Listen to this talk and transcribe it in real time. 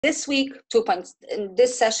this week, in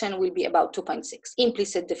this session will be about 2.6,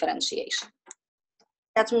 implicit differentiation.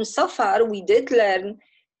 That means so far we did learn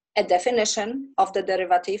a definition of the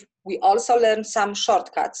derivative. We also learned some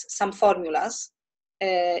shortcuts, some formulas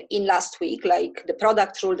in last week, like the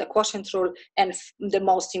product rule, the quotient rule, and the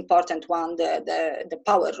most important one, the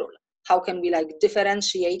power rule. How can we like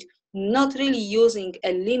differentiate, not really using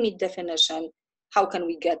a limit definition, how can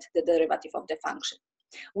we get the derivative of the function?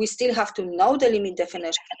 We still have to know the limit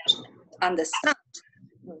definition, understand,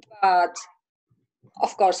 but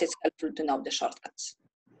of course it's helpful to know the shortcuts.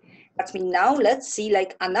 That means now let's see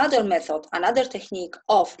like another method, another technique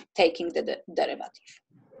of taking the derivative.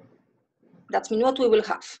 That means what we will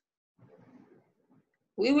have.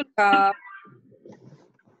 We will have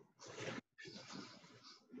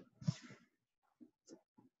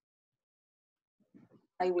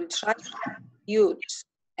I will try to mute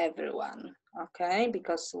everyone, okay,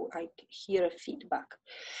 because I hear feedback.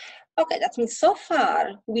 Okay, that means so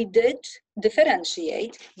far we did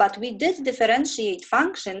differentiate, but we did differentiate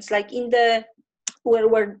functions like in the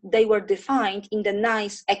where they were defined in the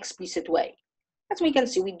nice explicit way. As we can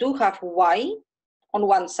see, we do have y on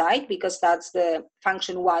one side because that's the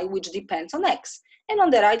function y which depends on x. And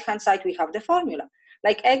on the right hand side we have the formula,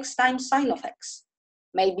 like x times sine of x,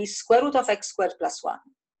 maybe square root of x squared plus 1,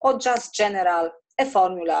 or just general a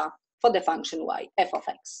formula for the function y, f of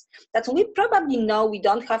x. That we probably know we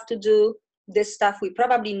don't have to do this stuff. We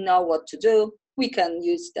probably know what to do. We can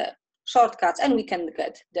use the shortcuts and we can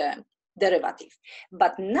get the derivative.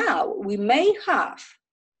 But now we may have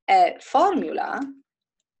a formula.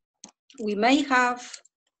 We may have,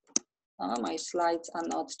 oh, my slides are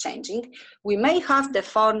not changing. We may have the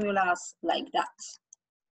formulas like that,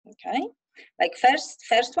 okay? Like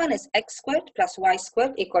first one is x squared plus y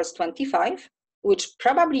squared equals 25, which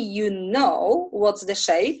probably you know what's the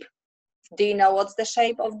shape. Do you know what's the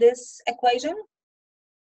shape of this equation?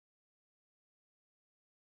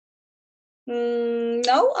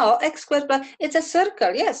 No, oh, x squared plus, it's a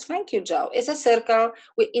circle. Yes, thank you, Joe. It's a circle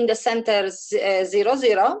with in the center 0,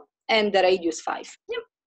 0, and the radius 5.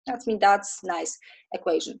 Yep, that's nice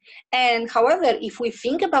equation. And however, if we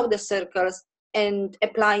think about the circles and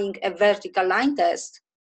applying a vertical line test,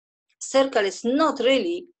 circle is not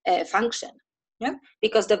really a function, yeah?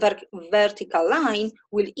 Because the vertical line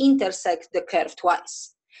will intersect the curve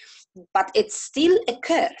twice. But it's still a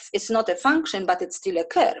curve. It's not a function, but it's still a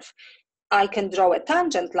curve. I can draw a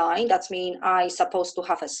tangent line. That means I'm supposed to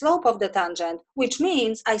have a slope of the tangent, which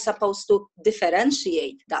means I'm supposed to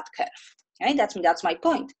differentiate that curve. Okay? That's my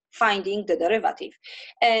point, finding the derivative.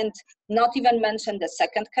 And not even mention the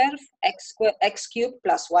second curve, x cubed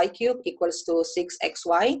plus y cubed equals to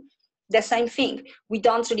 6xy. The same thing. We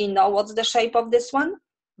don't really know what's the shape of this one,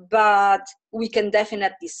 but we can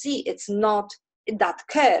definitely see it's not that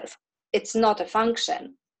curve. It's not a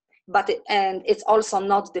function, but and it's also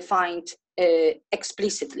not defined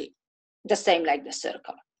explicitly, the same like the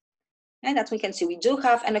circle. And that we can see, we do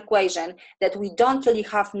have an equation that we don't really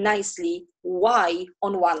have nicely y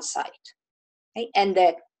on one side, okay? And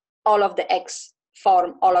all of the x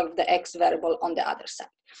form, all of the x variable on the other side.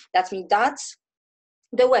 That means that's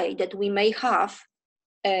the way that we may have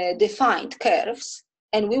defined curves,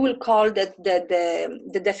 and we will call that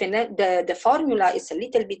the formula is a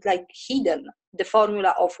little bit like hidden. The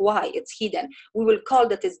formula of y, it's hidden. We will call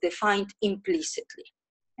that it's defined implicitly.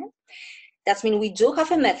 Okay? That means we do have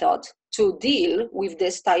a method to deal with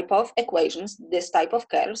this type of equations, this type of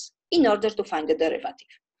curves, in order to find the derivative.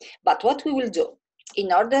 But what we will do,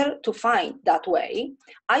 in order to find that way,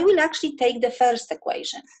 I will actually take the first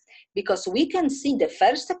equation, because we can see the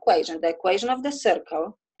first equation, the equation of the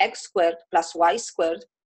circle, x squared plus y squared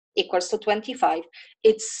equals to 25.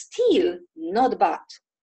 It's still not bad.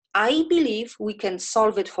 I believe we can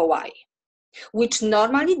solve it for y, which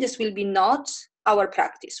normally this will be not our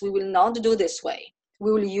practice. We will not do this way.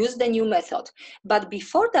 We will use the new method. But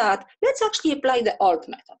before that, let's actually apply the old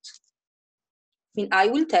method. I mean, I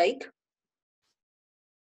will take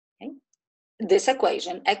this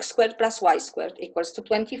equation, x squared plus y squared equals to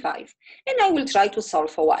 25, and I will try to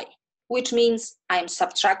solve for y, which means I'm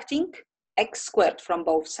subtracting x squared from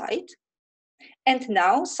both sides. And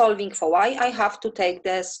now, solving for y, I have to take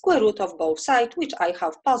the square root of both sides, which I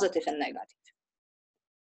have positive and negative.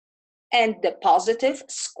 And the positive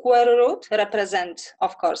square root represents,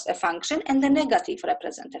 of course, a function, and the negative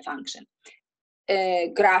represents a function.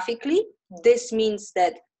 Graphically, this means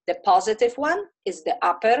that the positive one is the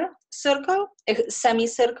upper circle,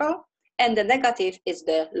 semicircle, and the negative is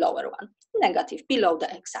the lower one, negative, below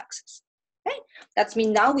the x-axis. Okay? That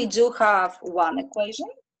means now we do have one equation,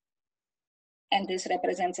 and this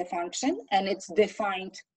represents a function, and it's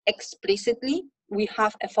defined explicitly we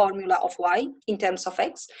have a formula of y in terms of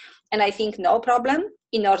x, and I think no problem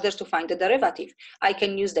in order to find the derivative. I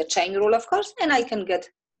can use the chain rule, of course, and I can get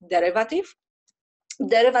derivative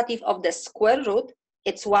of the square root.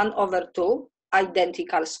 It's 1 over 2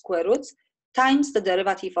 identical square roots times the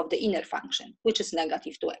derivative of the inner function, which is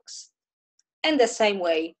negative 2x. And the same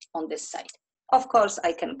way on this side. Of course,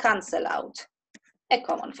 I can cancel out a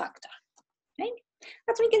common factor. Okay?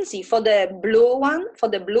 As we can see, for the blue one, for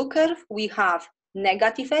the blue curve, we have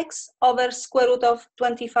negative x over square root of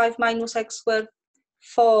 25 minus x squared.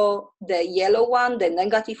 For the yellow one, the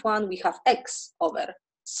negative one, we have x over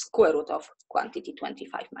square root of quantity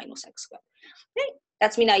 25 minus x squared. Okay?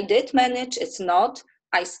 That means I did manage. It's not,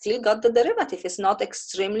 I still got the derivative. It's not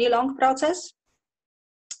extremely long process.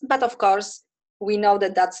 But of course, we know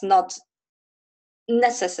that that's not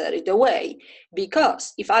necessary the way,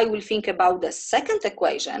 because if I will think about the second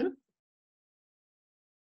equation,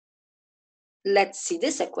 let's see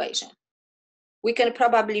this equation. We can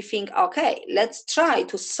probably think, okay, let's try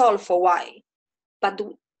to solve for y. But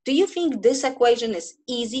do you think this equation is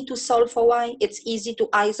easy to solve for y? It's easy to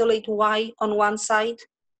isolate y on one side?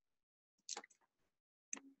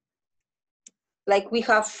 Like we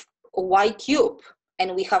have y cubed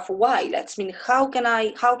and we have y. Let's mean, how can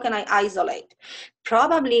I isolate?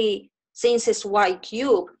 Probably since it's y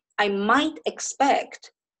cubed, I might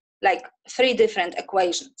expect like 3 different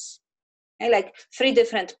equations, okay? Like 3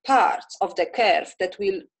 different parts of the curve that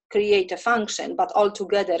will create a function, but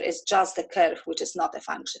altogether is just the curve, which is not a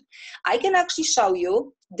function. I can actually show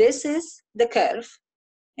you, this is the curve.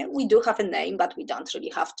 And we do have a name, but we don't really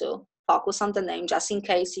have to focus on the name, just in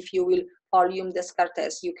case if you will volume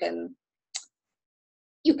Descartes, you can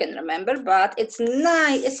remember, but it's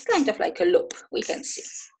nice, it's kind of like a loop, we can see.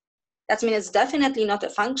 That means it's definitely not a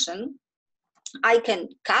function. I can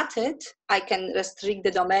cut it, I can restrict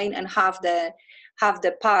the domain and have the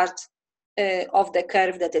part of the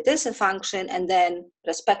curve that it is a function, and then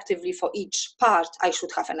respectively for each part, I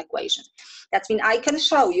should have an equation. That means I can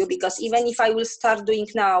show you, because even if I will start doing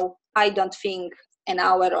now, I don't think an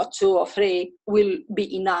hour or 2 or 3 will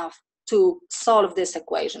be enough to solve this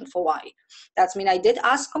equation for y. That means I did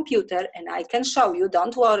ask computer, and I can show you,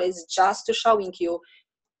 don't worry, it's just to showing you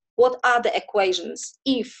what are the equations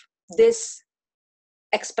if this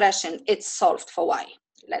expression is solved for y.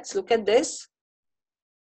 Let's look at this.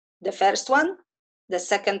 The first one, the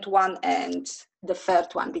second one, and the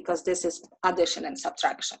third one, because this is addition and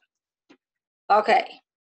subtraction. Okay,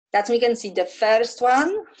 that we can see the first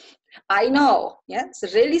one. I know, yeah, it's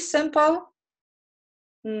really simple.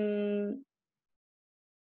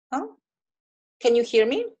 Oh, can you hear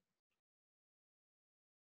me?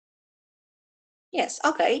 Yes,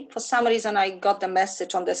 okay. For some reason, I got the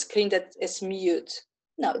message on the screen that is mute.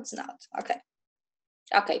 No, it's not, okay.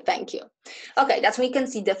 Okay, thank you. Okay, that we can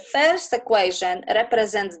see the first equation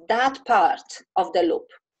represents that part of the loop,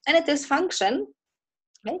 and it is function.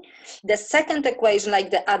 Okay? The second equation,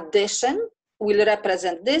 like the addition, will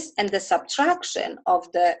represent this, and the subtraction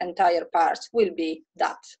of the entire part will be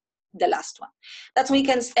that, the last one. That we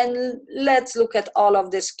can, and let's look at all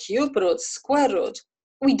of this cube roots, square root.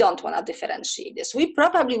 We don't want to differentiate this. We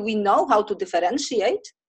know how to differentiate,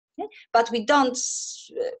 okay? But we don't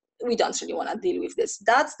really want to deal with this.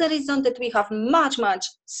 That's the reason that we have much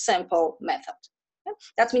simple method. Okay?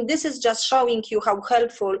 That means this is just showing you how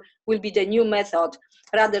helpful will be the new method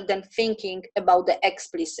rather than thinking about the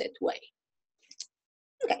explicit way.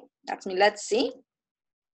 Okay, that means let's see.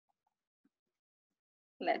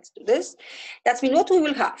 Let's do this. That means what we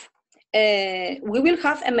will have. We will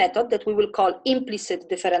have a method that we will call implicit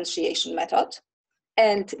differentiation method.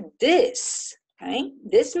 And this, okay,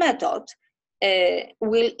 this method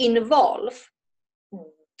will involve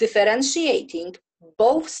differentiating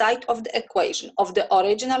both sides of the equation, of the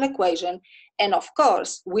original equation, and of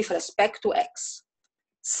course, with respect to x.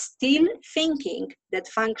 Still thinking that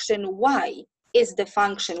function y is the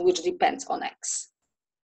function which depends on x.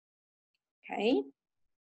 Okay?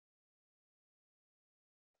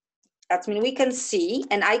 That means we can see,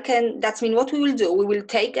 and that means what we will do, we will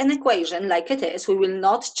take an equation like it is, we will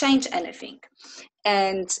not change anything.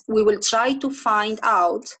 And we will try to find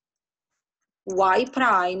out y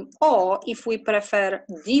prime, or if we prefer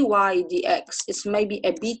dy dx, is maybe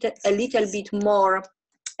a little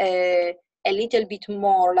bit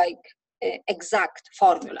more like exact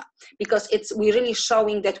formula, because we're really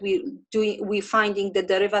showing that we're finding the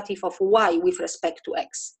derivative of y with respect to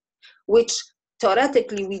x, which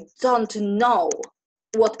theoretically we don't know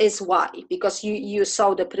what is y, because you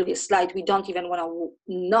saw the previous slide, we don't even want to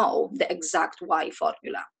know the exact y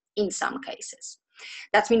formula in some cases.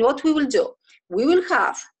 That means what we will do, we will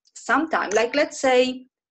have sometime, like let's say,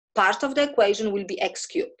 part of the equation will be x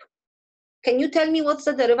cubed. Can you tell me what's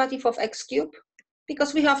the derivative of x cubed?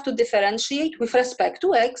 Because we have to differentiate with respect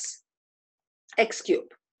to x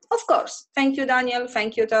cubed. Of course. Thank you, Daniel.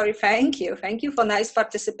 Thank you, Tori. Thank you. Thank you for nice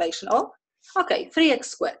participation. Oh, okay, 3x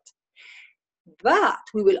squared. But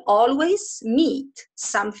we will always meet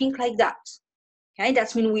something like that. Okay,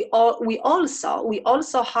 that means we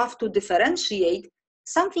also have to differentiate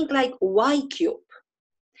something like y cube.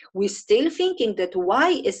 We're still thinking that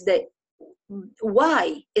y is the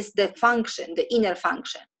function, the inner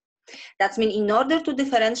function. That means in order to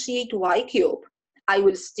differentiate y cube, I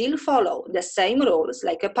will still follow the same rules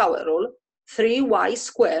like a power rule, 3y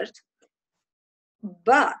squared,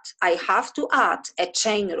 but I have to add a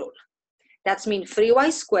chain rule. That means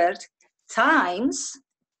 3y squared times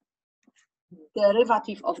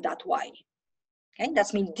derivative of that y. Okay,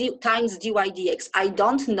 that means times dy dx. I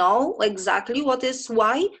don't know exactly what is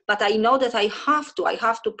y, but I know that I have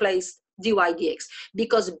to place dy dx,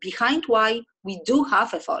 because behind y we do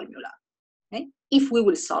have a formula. Okay, if we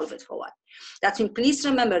will solve it for y. That means please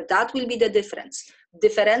remember that will be the difference.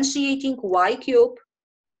 Differentiating y cube,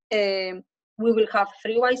 we will have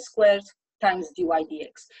 3y squared times dy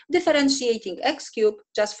dx. Differentiating x cubed,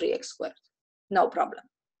 just 3x squared. No problem.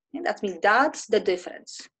 And that means that's the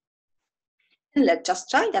difference. And let's just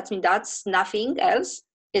try. That means that's nothing else.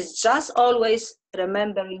 It's just always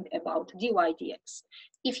remembering about dy dx.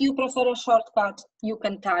 If you prefer a shortcut, you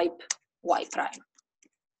can type y prime.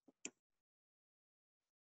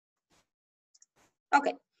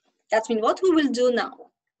 Okay, that means what we will do now.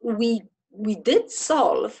 We did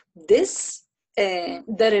solve this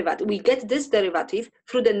derivative. We get this derivative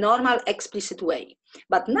through the normal explicit way.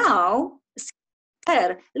 But now,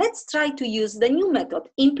 let's try to use the new method,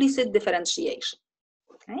 implicit differentiation.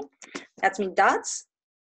 Okay, that means that's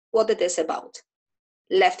what it is about.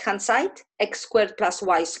 Left-hand side, x squared plus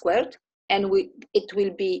y squared, and we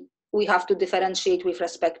have to differentiate with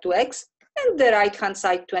respect to x, and the right-hand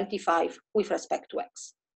side, 25, with respect to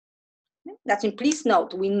x. That means, please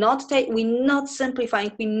note, we're not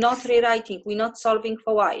simplifying, we're not rewriting, we're not solving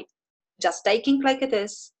for y, just taking like it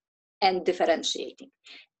is and differentiating.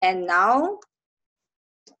 And now,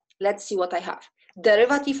 let's see what I have.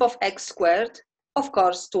 Derivative of x squared, of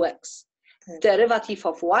course, 2x. Derivative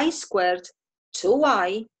of y squared,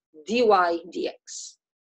 2y, dy dx.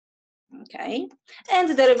 Okay, and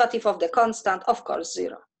the derivative of the constant, of course,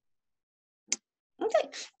 0. Okay,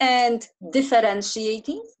 and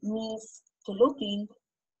differentiating means looking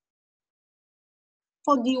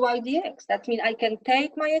for dy dx. That means I can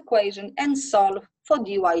take my equation and solve for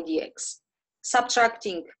dy dx,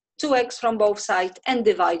 subtracting 2x from both sides and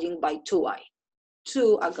dividing by 2y.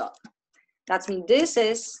 2 are gone. That means this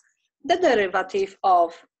is the derivative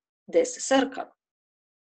of this circle,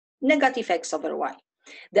 negative x over y.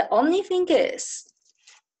 The only thing is,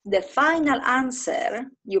 the final answer,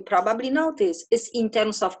 you probably notice, is in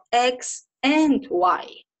terms of x and y.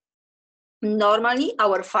 Normally,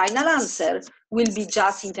 our final answer will be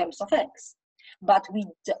just in terms of x. But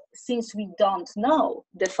since we don't know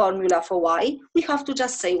the formula for y, we have to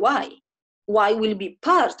just say y. Y will be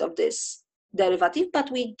part of this derivative, but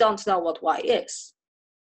we don't know what y is.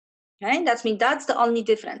 Okay, that means that's the only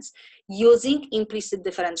difference. Using implicit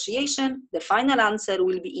differentiation, the final answer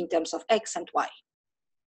will be in terms of x and y.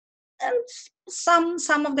 And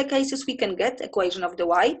some of the cases we can get equation of the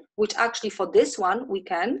y, which actually for this one we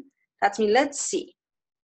can. That means, let's see.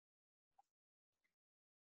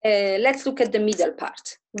 Let's look at the middle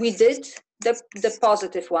part. We did the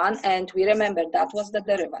positive one, and we remember that was the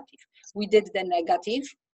derivative. We did the negative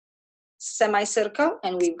semicircle,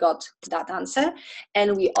 and we got that answer.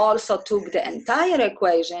 And we also took the entire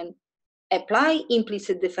equation, apply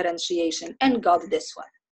implicit differentiation, and got this one.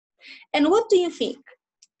 And what do you think?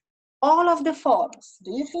 All of the forms,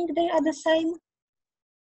 do you think they are the same?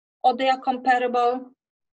 Or they are comparable?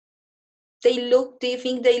 Do you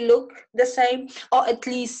think they look the same? Or at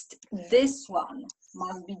least this one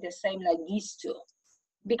must be the same like these two.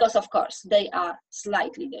 Because of course, they are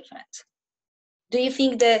slightly different. Do you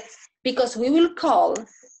think that, because we will call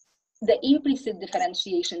the implicit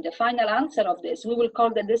differentiation, the final answer of this, we will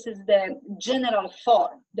call that this is the general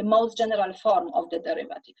form, the most general form of the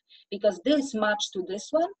derivative. Because this match to this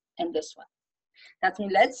one and this one. That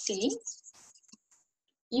means, let's see.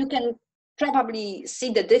 You can probably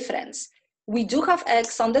see the difference. We do have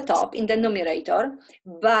x on the top in the numerator,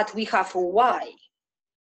 but we have y.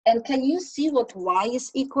 And can you see what y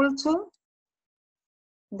is equal to?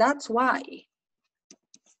 That's y.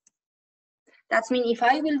 That means if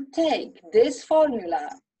I will take this formula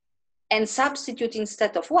and substitute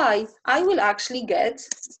instead of y, I will get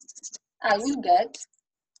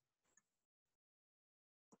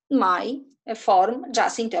my form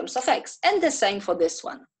just in terms of x. And the same for this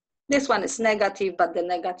one. This one is negative, but the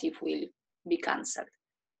negative will be cancelled.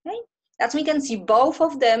 Okay? That we can see both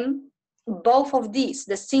of them, both of these,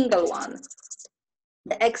 the single one,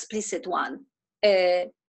 the explicit one,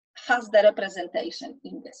 has the representation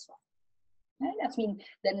in this one. Okay? That means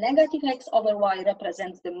the negative x over y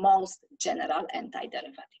represents the most general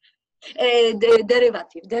antiderivative. The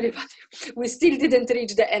derivative. We still didn't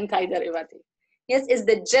reach the antiderivative. Yes, it's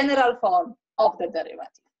the general form of the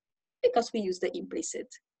derivative because we use the implicit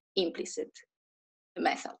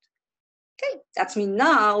method. Okay, that's me.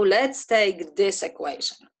 Now let's take this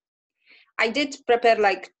equation. I did prepare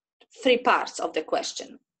like 3 parts of the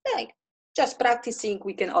question. Like just practicing,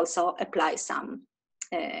 we can also apply some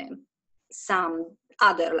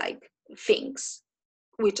other like things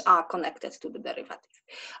which are connected to the derivative.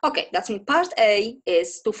 Okay, that's me. Part A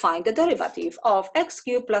is to find the derivative of x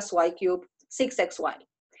cubed plus y cubed 6xy.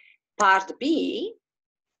 Part B,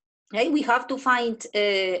 okay, we have to find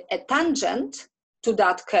a tangent to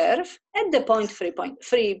that curve at the point 3,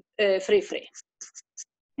 3.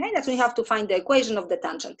 Okay, that we have to find the equation of the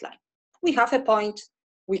tangent line. We have a point,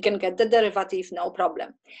 we can get the derivative, no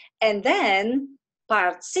problem. And then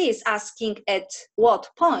part C is asking at what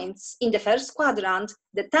points in the first quadrant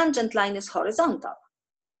the tangent line is horizontal.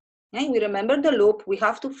 Okay, we remember the loop, we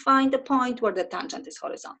have to find the point where the tangent is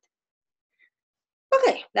horizontal.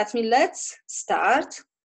 Okay, that means let's start.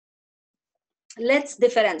 Let's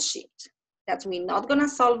differentiate. That we're not gonna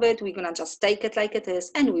solve it, we're gonna just take it like it is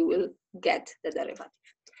and we will get the derivative.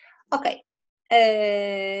 Okay,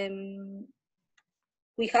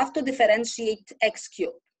 we have to differentiate x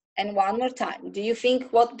cubed. And one more time, do you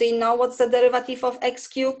know what's the derivative of x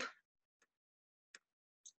cubed?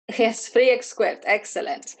 Yes, 3x squared,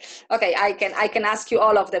 excellent. Okay, I can ask you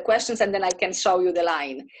all of the questions and then I can show you the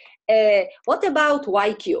line. What about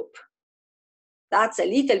y cubed? That's a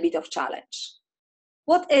little bit of challenge.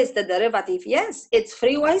 What is the derivative? Yes, it's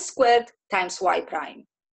 3y squared times y prime.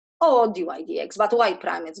 Or dy dx, but y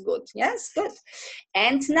prime is good. Yes, good.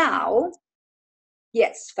 And now,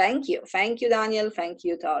 yes, thank you, Daniel, thank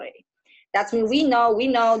you, Tori. That means we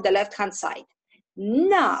know the left-hand side.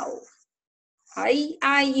 Now, I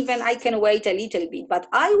can wait a little bit, but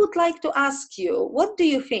I would like to ask you, what do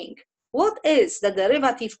you think? What is the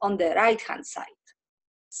derivative on the right-hand side?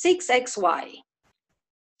 6xy.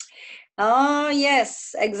 Oh,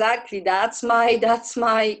 yes, exactly. That's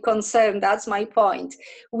my concern. That's my point.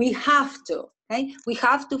 We have to, okay? We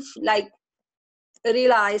have to like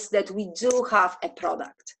realize that we do have a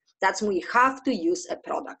product. That's we have to use a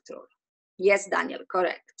product rule. Yes, Daniel,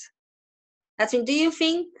 correct. That's do you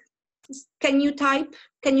think, can you tell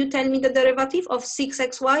me the derivative of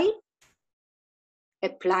 6xy?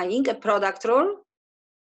 Applying a product rule.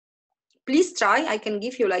 Please try, I can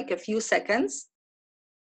give you like a few seconds.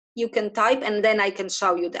 You can type and then I can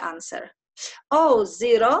show you the answer. Oh,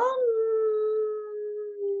 0?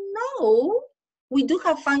 No, we do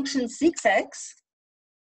have function 6x.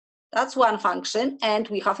 That's one function and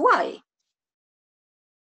we have y.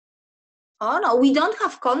 Oh no, we don't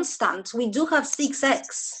have constant. We do have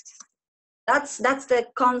 6x. That's the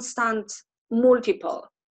constant multiple.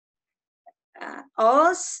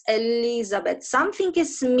 Elizabeth, something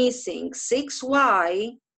is missing.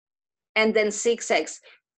 6y and then 6x.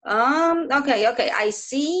 Okay, I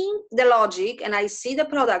see the logic and I see the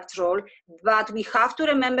product rule, but we have to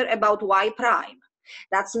remember about y prime.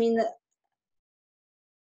 That's mean,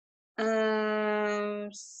 oh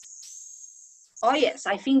yes,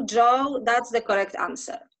 I think Joe, that's the correct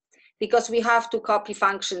answer. Because we have to copy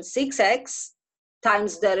function 6x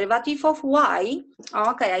times derivative of y.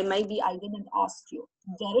 Okay, I didn't ask you.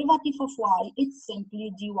 Derivative of y, it's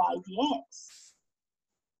simply dy dx.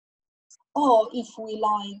 Or if we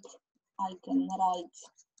like, I can write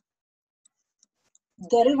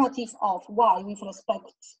derivative of y with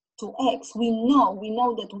respect to x. We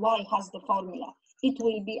know that y has the formula. It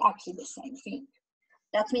will be actually the same thing.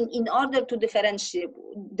 That means in order to differentiate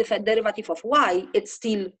the derivative of y, it's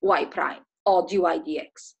still y prime or dy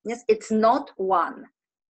dx. Yes, it's not 1.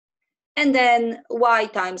 And then y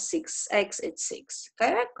times 6x, it's 6.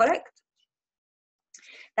 Correct?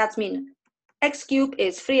 That means x cubed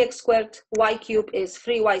is 3x squared, y cubed is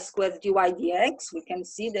 3y squared dy dx. We can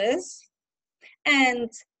see this.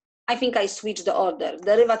 And I think I switched the order.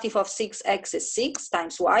 Derivative of 6x is 6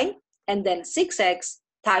 times y, and then 6x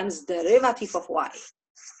times derivative of y.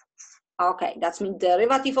 Okay, that means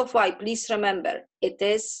derivative of y, please remember, it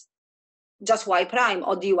is just y prime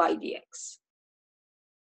or dy dx.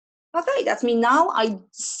 Okay, that means now I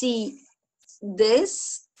see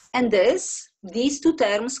this and this. These two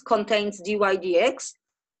terms contains dy dx.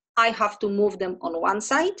 I have to move them on one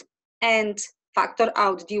side and factor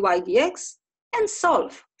out dy dx and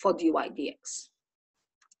solve for dy dx.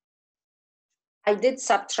 I did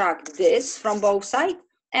subtract this from both sides,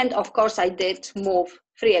 and of course I did move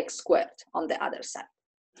 3x squared on the other side.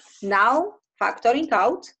 Now factoring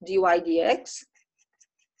out dy dx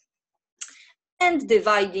and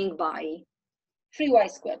dividing by 3y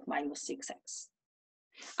squared minus 6x.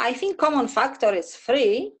 I think common factor is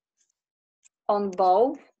 3 on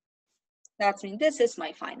both. That means this is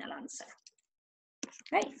my final answer.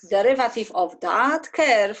 Okay. Derivative of that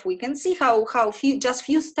curve, we can see how just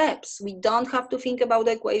few steps. We don't have to think about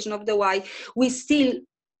the equation of the y. We still,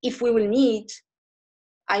 if we will need,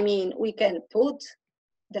 I mean, we can put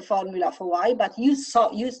the formula for y, but you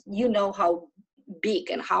know how big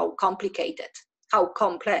and how complicated, how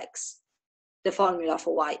complex the formula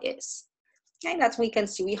for y is. And that we can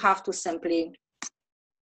see, we have to simply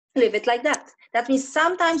leave it like that. That means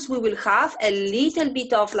sometimes we will have a little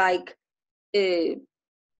bit of like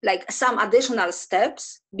some additional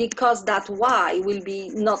steps, because that y will be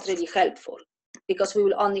not really helpful, because we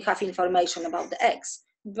will only have information about the x.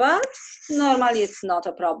 But normally it's not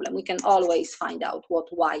a problem. We can always find out what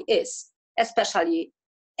y is, especially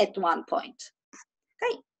at one point.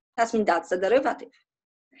 Okay, that means that's the derivative.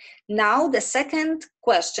 Now the second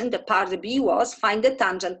question, the part B, was find the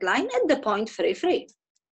tangent line at the point 3, 3.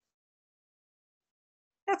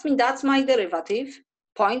 That means that's my derivative,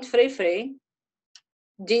 point 3, 3.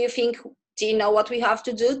 Do you know what we have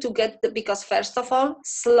to do to get because first of all,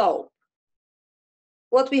 slope.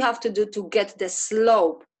 What we have to do to get the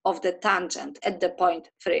slope of the tangent at the point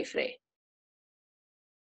 3, 3?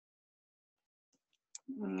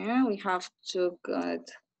 Yeah, we have to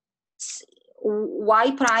get,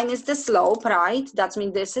 y prime is the slope, right? That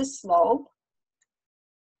means this is slope,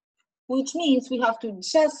 which means we have to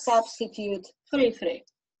just substitute 3, 3.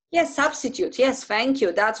 Yes, substitute. Yes, thank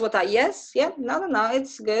you. That's what yes, yeah, no,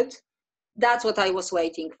 it's good. That's what I was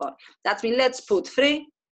waiting for. That means let's put 3,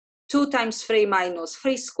 2 times 3 minus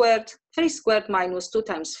 3 squared minus 2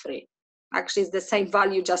 times 3. Actually, it's the same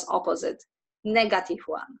value, just opposite, negative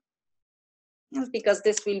 1. Yes, because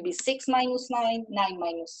this will be 6 minus 9, 9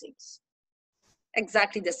 minus 6.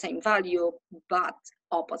 Exactly the same value, but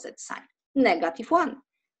opposite sign, negative 1.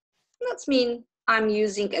 That means I'm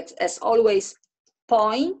using it as always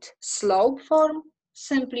point slope form.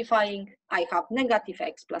 Simplifying, I have negative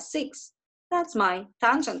x plus 6. That's my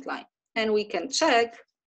tangent line. And we can check.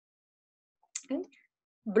 Okay.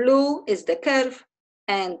 Blue is the curve,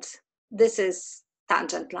 and this is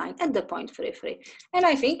tangent line at the point 3, 3. And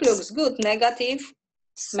I think looks good. Negative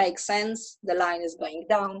makes sense. The line is going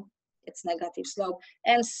down. It's negative slope.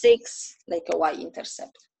 And 6 like a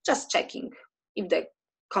y-intercept. Just checking if the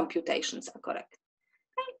computations are correct.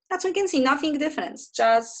 Okay. As we can see, nothing different.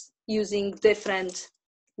 Just using different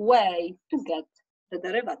way to get the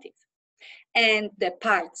derivative. And the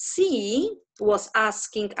part C was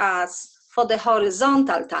asking us for the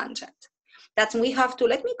horizontal tangent. That we have to,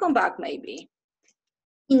 let me come back maybe.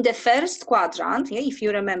 In the first quadrant, yeah, if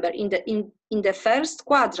you remember, in the first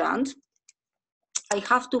quadrant, I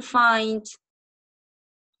have to find,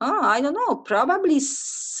 I don't know, probably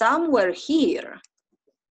somewhere here.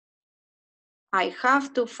 I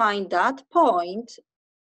have to find that point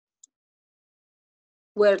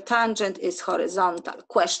where tangent is horizontal,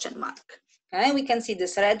 question mark. Okay, we can see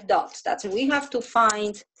this red dot. That's we have to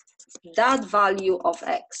find that value of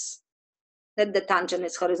x, that the tangent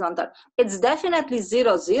is horizontal. It's definitely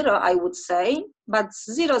 0, 0, I would say, but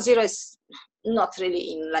 0, 0 is not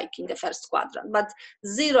really in the first quadrant, but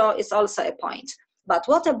 0 is also a point. But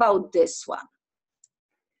what about this one?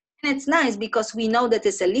 And it's nice because we know that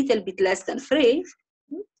it's a little bit less than 3,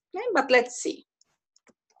 okay, but let's see.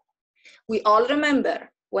 We all remember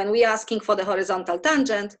when we're asking for the horizontal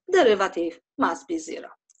tangent, derivative must be 0.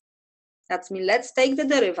 That means let's take the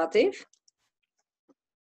derivative.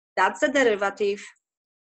 That's the derivative.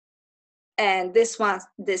 And this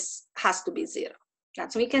has to be 0.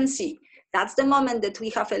 That's we can see. That's the moment that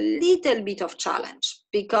we have a little bit of challenge,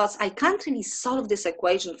 because I can't really solve this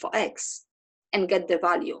equation for x and get the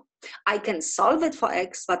value. I can solve it for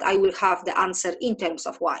x, but I will have the answer in terms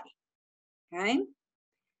of y. Okay?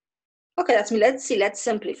 Okay, that's me. Let's see, let's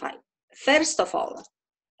simplify. First of all,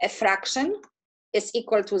 a fraction is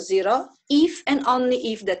equal to 0 if and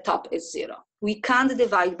only if the top is 0. We can't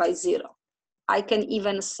divide by 0. I can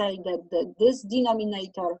even say that this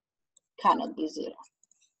denominator cannot be 0.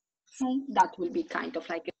 Okay? That will be kind of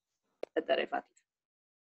like a derivative.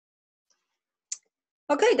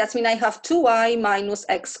 Okay, that means I have 2y minus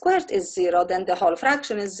x squared is 0, then the whole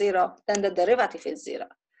fraction is 0, then the derivative is 0.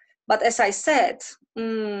 But as I said,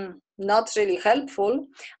 not really helpful.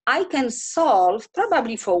 I can solve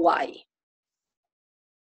probably for y,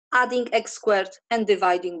 adding x squared and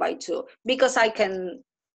dividing by 2, because I can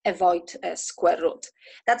avoid a square root.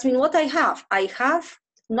 That means what I have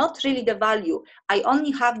not really the value, I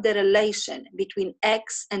only have the relation between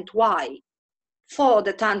x and y for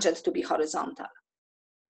the tangent to be horizontal.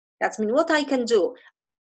 That means what I can do,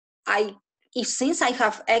 since I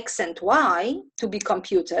have x and y to be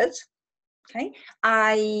computed, okay,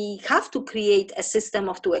 I have to create a system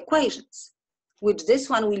of two equations, which this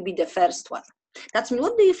one will be the first one. That means,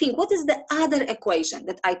 what do you think? What is the other equation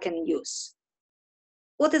that I can use?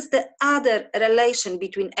 What is the other relation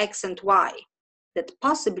between x and y that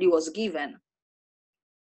possibly was given?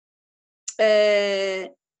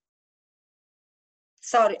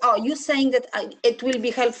 Sorry, you're saying that it will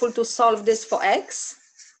be helpful to solve this for x?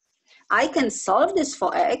 I can solve this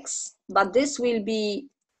for x, but this will be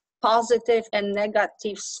positive and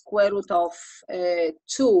negative square root of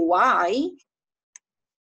 2y.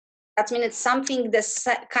 That means it's something this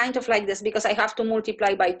kind of like this, because I have to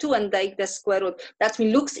multiply by 2 and take the square root. That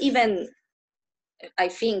means looks even, I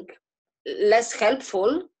think, less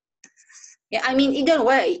helpful. Yeah, I mean, either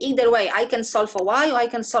way, I can solve for y or I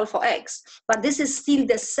can solve for x, but this is still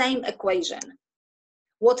the same equation.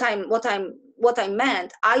 What I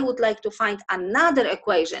meant, I would like to find another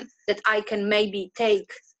equation that I can maybe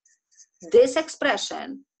take this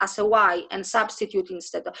expression as a y and substitute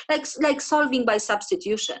instead of, like solving by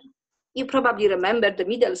substitution. You probably remember the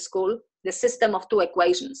middle school, the system of two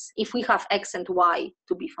equations, if we have x and y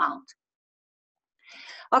to be found.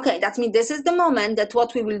 Okay, that means this is the moment that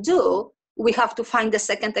what we will do, we have to find the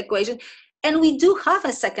second equation, and we do have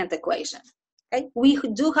a second equation. Okay? We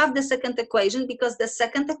do have the second equation because the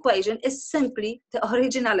second equation is simply the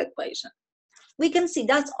original equation. We can see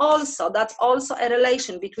that's also a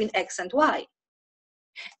relation between x and y.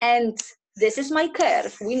 And this is my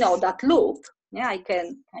curve. We know that loop. Yeah, I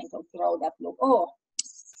can kind of draw that loop. Oh,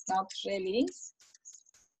 not really.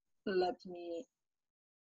 Let me,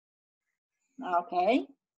 okay.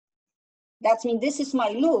 That means this is my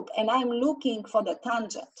loop and I'm looking for the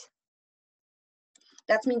tangent.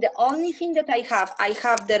 That means the only thing that I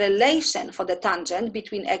have the relation for the tangent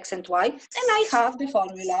between x and y, and I have the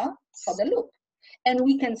formula for the loop. And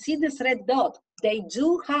we can see this red dot. They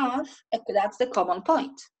do have, that's the common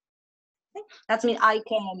point. Okay? That means I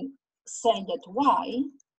can say that y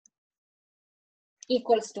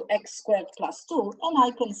equals to x squared plus 2, and I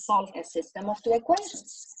can solve a system of two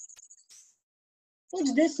equations.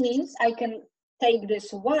 Which this means I can take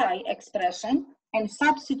this y expression and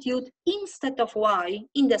substitute instead of y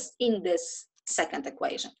in this second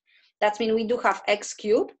equation. That means we do have x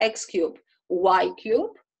cubed, y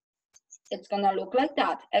cubed. It's gonna look like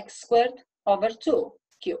that, x squared over 2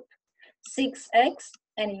 cubed. 6x,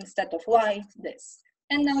 and instead of y, this.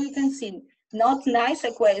 And now you can see, not nice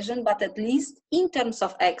equation, but at least in terms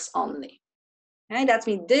of x only. Okay, that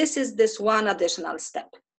means this is this one additional step.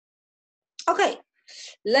 Okay,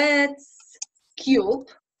 let's cube.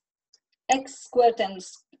 X squared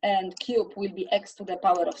and cube will be x to the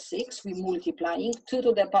power of 6. We're multiplying. 2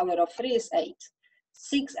 to the power of 3 is 8.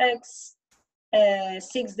 6x,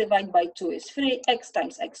 6 divided by 2 is 3. X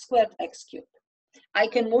times x squared, x cubed. I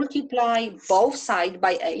can multiply both sides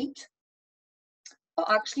by 8. Oh,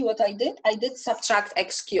 actually, what I did subtract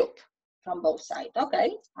x cubed from both sides.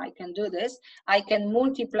 Okay, I can do this. I can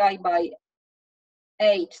multiply by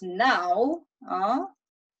 8 now.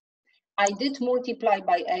 I did multiply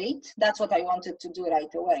by 8. That's what I wanted to do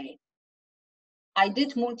right away. I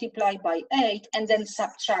did multiply by 8 and then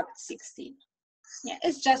subtract 16. Yeah,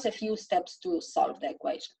 it's just a few steps to solve the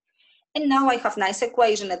equation. And now I have nice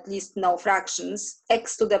equation, at least no fractions.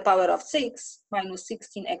 X to the power of 6 minus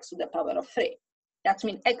 16x to the power of 3. That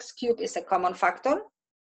means x cubed is a common factor.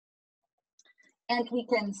 And we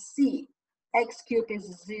can see x cubed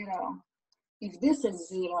is 0 if this is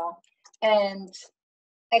 0, and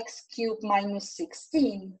x cubed minus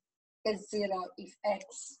 16 is 0 if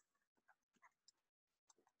x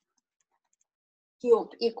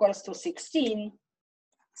cubed equals to 16.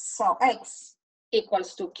 So x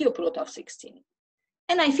equals to cube root of 16.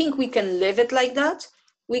 And I think we can leave it like that.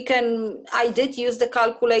 I did use the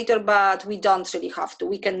calculator, but we don't really have to.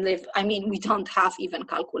 We can live, I mean, we don't have even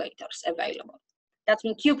calculators available. That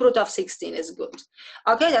means cube root of 16 is good.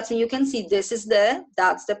 Okay, that means you can see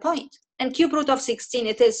that's the point. And cube root of 16,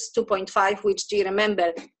 it is 2.5, which, do you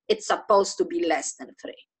remember, it's supposed to be less than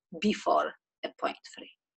 3, before a 0.3.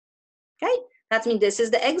 Okay, that means this is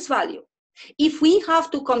the x value. If we have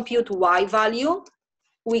to compute y value,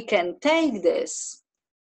 we can take this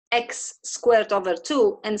x squared over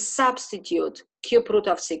 2 and substitute cube root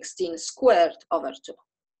of 16 squared over 2,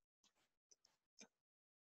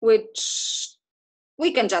 which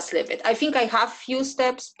we can just leave it. I think I have few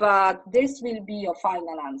steps, but this will be your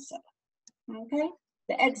final answer, okay?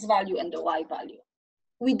 The x value and the y value.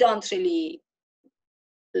 We don't really,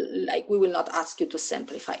 like, we will not ask you to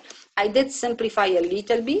simplify. I did simplify a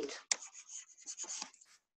little bit,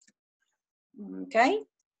 okay?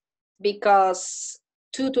 Because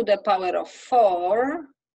 2 to the power of 4,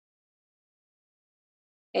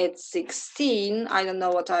 it's 16. I don't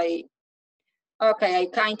know what I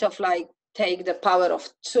kind of like take the power of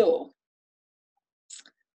 2,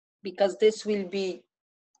 because this will be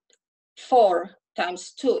 4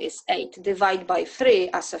 times 2 is 8. Divide by 3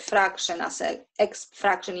 as a fraction, as a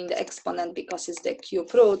fraction in the exponent, because it's the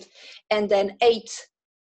cube root. And then 8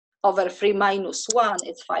 over 3 minus 1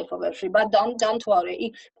 is 5 over 3. But don't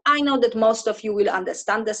worry. I know that most of you will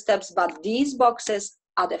understand the steps, but these boxes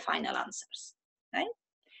are the final answers. Okay?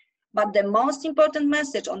 But the most important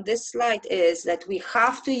message on this slide is that we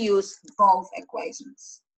have to use both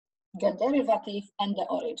equations, the derivative and the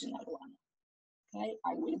original one. Okay,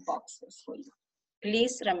 I will box this for you.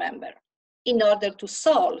 Please remember, in order to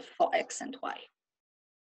solve for x and y.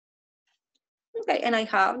 Okay, and I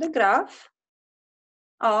have the graph.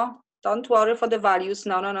 Oh, don't worry for the values.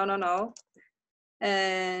 No. 2.5,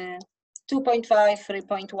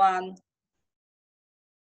 3.1.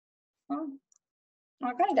 Oh.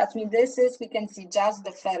 Okay, that means this is, we can see just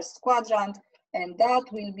the first quadrant, and that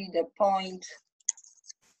will be the point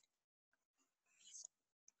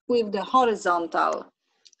with the horizontal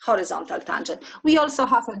tangent. We also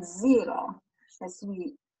have a 0, as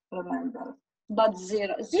we remember, but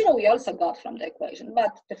 0 we also got from the equation,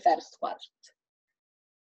 but the first quadrant.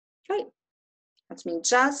 Okay, that means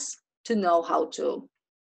just to know how to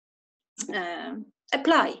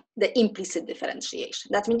apply the implicit differentiation.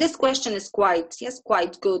 That means this question is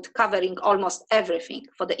quite good, covering almost everything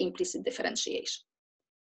for the implicit differentiation.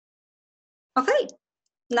 Okay,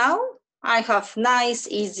 now I have nice,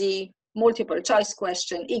 easy, multiple choice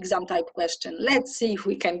question, exam type question. Let's see if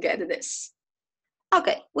we can get this.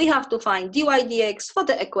 Okay, we have to find dy dx for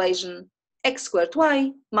the equation x squared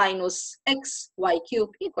y minus xy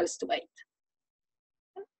cubed equals to 8.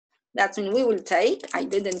 That means we will take, I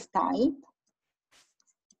didn't type,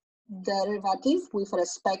 derivative with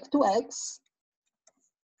respect to x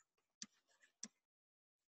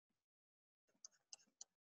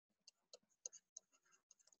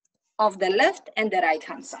of the left and the right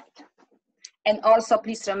hand side. And also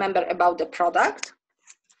please remember about the product.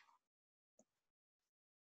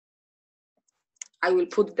 I will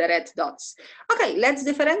put the red dots. Okay, let's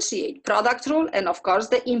differentiate. Product rule and of course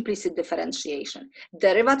the implicit differentiation.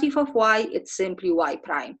 Derivative of y, it's simply y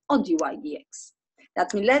prime or dy dx.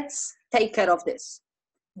 That means let's take care of this.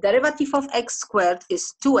 Derivative of x squared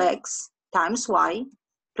is 2x times y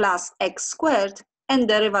plus x squared, and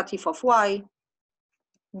derivative of y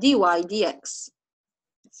dy dx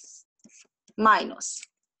minus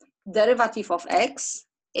derivative of x,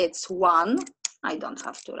 it's 1, I don't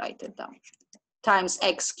have to write it down, times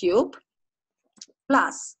x cubed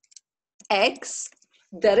plus x,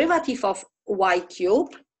 derivative of y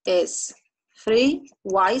cubed is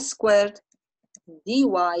 3y squared dy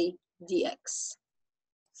dx,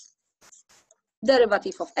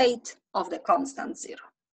 derivative of 8 of the constant 0.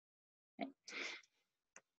 Okay.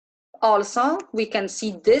 Also, we can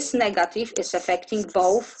see this negative is affecting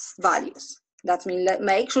both values. That means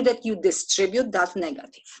make sure that you distribute that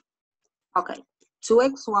negative. Okay,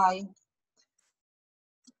 2xy.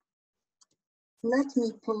 Let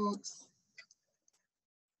me put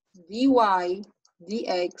dy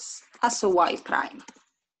dx as a y prime.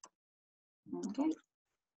 Okay,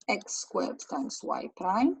 x squared times y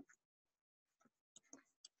prime,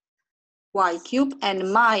 y cubed,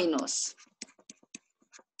 and minus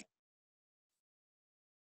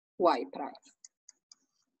y prime.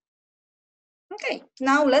 Okay,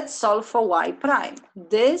 now let's solve for y prime.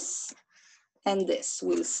 This and this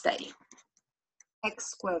will stay.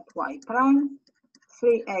 X squared y prime,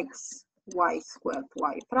 3x y squared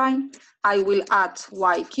y prime. I will add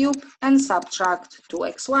y cubed and subtract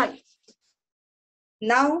 2xy.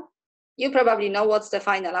 Now, you probably know what's the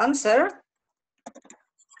final answer.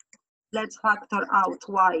 Let's factor out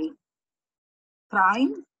y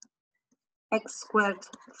prime, x squared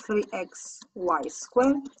 3x y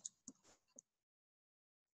squared.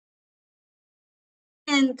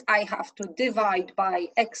 And I have to divide by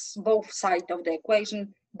x, both sides of the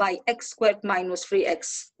equation, by x squared minus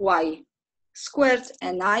 3xy squared,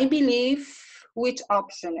 and I believe which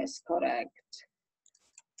option is correct?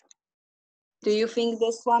 Do you think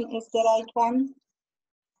this one is the right one?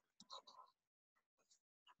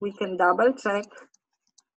 We can double check.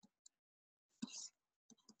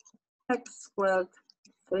 X squared,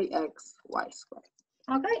 3x, y squared.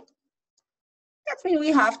 Okay. That means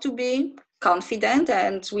we have to be confident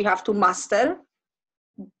and we have to master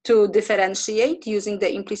to differentiate using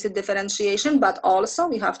the implicit differentiation, but also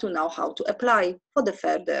we have to know how to apply for the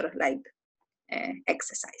further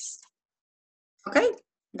exercise. Okay,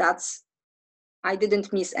 I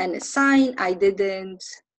didn't miss any sign, I didn't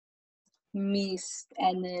miss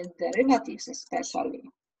any derivatives especially.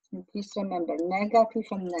 And please remember negative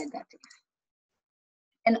and negative.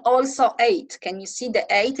 And also 8, can you see the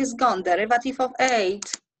 8 is gone? Derivative of 8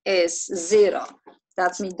 is 0.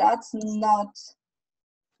 That means that's not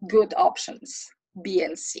good options, B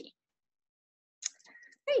and C.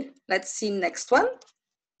 Okay, let's see next one.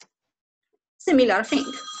 Similar thing.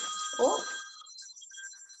 Oh.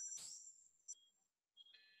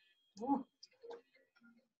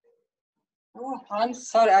 Oh, I'm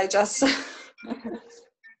sorry, I just I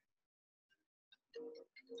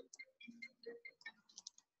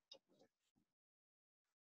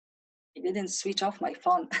didn't switch off my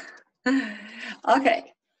phone.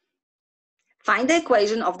 Okay. Find the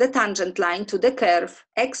equation of the tangent line to the curve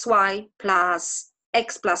xy plus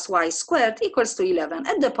x plus y squared equals to 11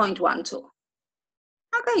 at the point 1, 2.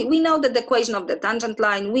 Okay, we know that the equation of the tangent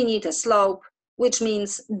line, we need a slope, which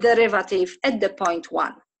means derivative at the point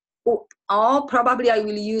 1. Or probably I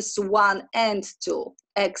will use 1 and 2,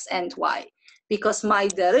 x and y, because my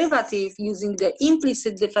derivative using the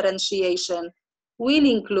implicit differentiation will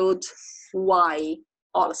include y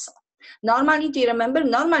also. Normally, do you remember?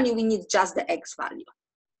 Normally we need just the x value.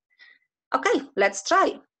 Okay, let's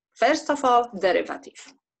try. First of all,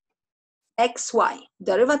 derivative. xy,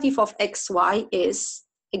 derivative of xy is,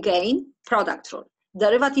 again, product rule.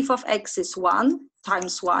 Derivative of x is 1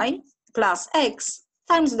 times y plus x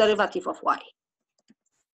times derivative of y.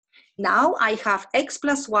 Now I have x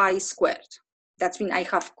plus y squared. That means I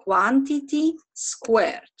have quantity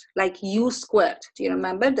squared, like u squared. Do you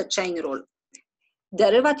remember the chain rule?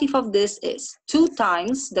 Derivative of this is 2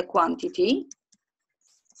 times the quantity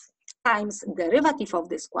times derivative of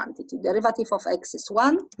this quantity. Derivative of x is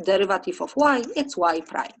 1, derivative of y, it's y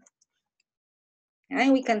prime.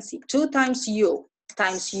 And we can see 2 times u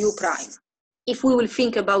prime. If we will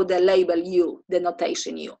think about the label u, the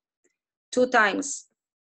notation u. 2 times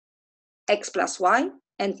x plus y,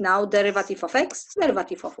 and now derivative of x,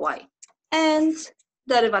 derivative of y. And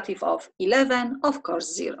derivative of 11, of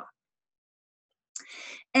course, 0.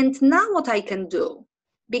 And now what I can do,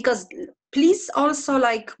 because please also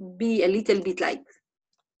be a little bit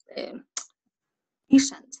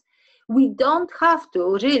patient. We don't have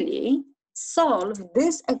to really solve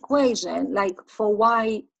this equation for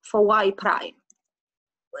y prime.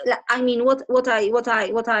 I mean, what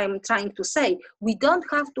I'm trying to say, we don't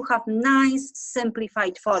have to have nice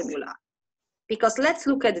simplified formula, because let's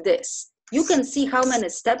look at this. You can see how many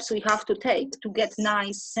steps we have to take to get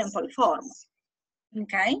nice simple form.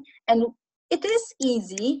 Okay, and it is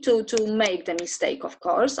easy to make the mistake, of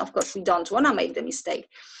course. Of course, we don't want to make the mistake.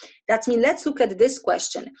 That means let's look at this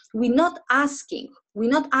question. We're not asking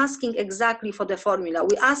exactly for the formula.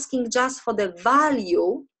 We're asking just for the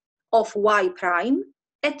value of y prime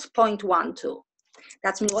at point 1, 2.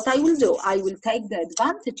 That means what I will do, I will take the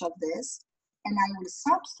advantage of this and I will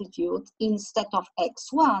substitute instead of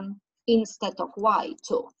x1, instead of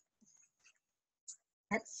y2.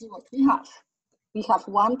 Let's see what we have. We have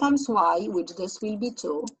 1 times y, which this will be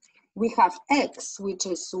 2. We have x, which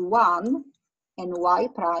is 1, and y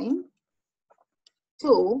prime,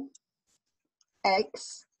 2,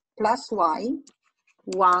 x plus y,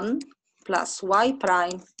 1 plus y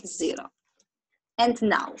prime, 0. And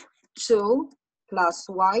now, 2 plus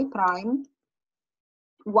y prime,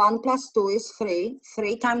 1 plus 2 is 3.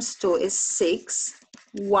 3 times 2 is 6.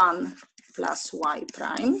 1 plus y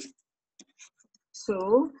prime,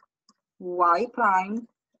 2, y prime,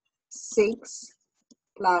 6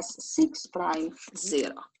 plus 6 prime,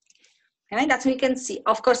 0. Okay, that's what we can see.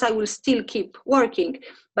 Of course, I will still keep working,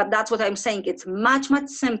 but that's what I'm saying. It's much, much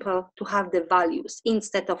simpler to have the values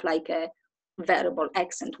instead of a variable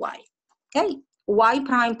x and y. Okay, y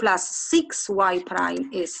prime plus 6y prime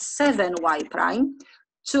is 7y prime.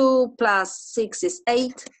 2 plus 6 is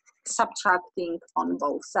 8, subtracting on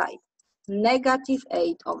both sides. Negative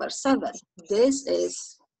 8 over 7. This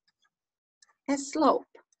is a slope.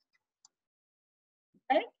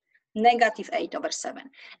 Okay? Negative 8 over 7.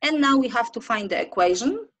 And now we have to find the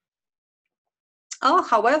equation. Oh,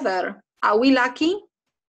 however, Are we lucky?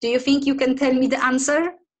 Do you think you can tell me the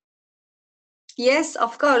answer? Yes,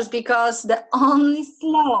 of course, because the only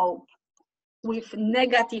slope with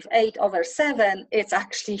 -8/7, it's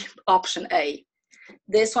actually option A.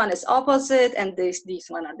 This one is opposite and these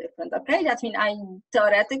one are different. Okay, that means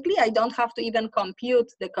theoretically I don't have to even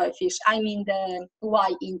compute the coefficient, the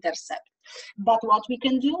y-intercept. But what we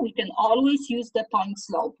can do, we can always use the point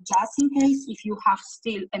slope, just in case if you have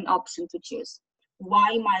still an option to choose.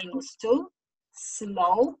 y-2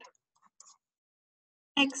 slope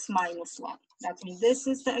x minus 1. That means this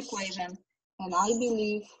is the equation, and I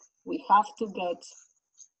believe we have to get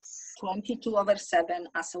 22/7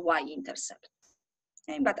 as a y-intercept.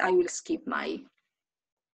 Okay, but I will skip my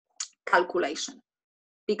calculation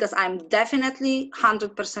because I'm definitely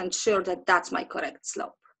 100% sure that that's my correct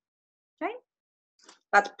slope. Okay,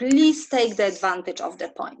 but please take the advantage of the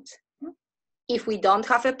point. If we don't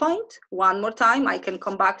have a point, one more time, I can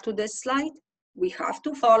come back to this slide. We have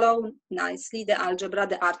to follow nicely the algebra,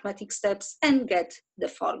 the arithmetic steps, and get the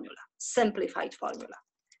formula, simplified formula.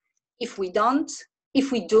 If we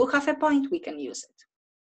do have a point, we can use it.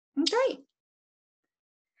 Okay.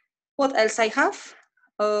 What else I have?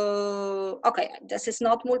 Okay, this is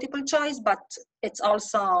not multiple choice, but it's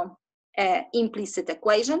also an implicit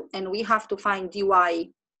equation, and we have to find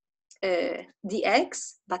dy dx,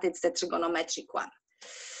 but it's the trigonometric one.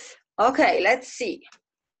 Okay, let's see.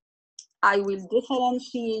 I will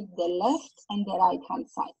differentiate the left and the right hand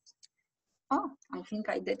side. Oh, I think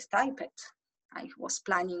I did type it. I was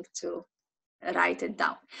planning to write it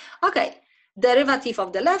down. Okay, derivative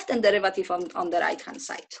of the left and derivative on the right hand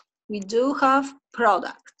side. We do have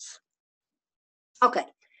products. Okay,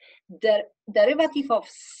 the derivative of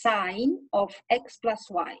sine of x plus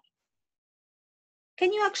y.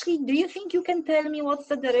 Can you actually, do you think you can tell me what's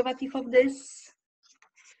the derivative of this?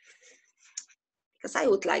 Because I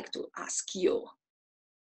would like to ask you.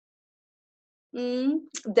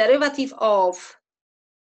 Derivative of,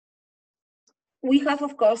 we have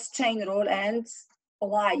of course chain rule and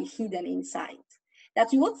y hidden inside.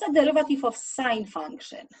 That's what's the derivative of sine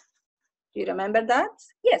function? Do you remember that?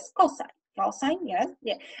 Yes, cosine. Cosine,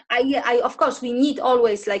 yeah. I of course we need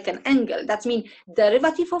always like an angle. That means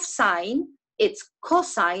derivative of sine, it's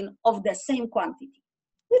cosine of the same quantity,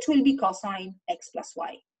 which will be cosine x plus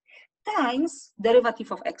y, times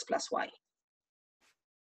derivative of x plus y.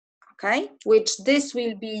 Okay, which this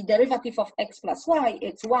will be derivative of x plus y,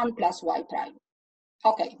 it's 1 plus y prime.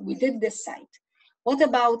 Okay, we did this side. What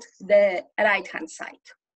about the right hand side?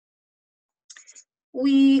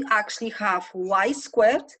 We actually have y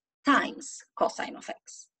squared times cosine of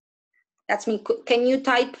x. That means, can you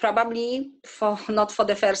type, probably not for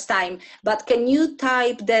the first time, but can you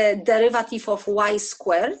type the derivative of y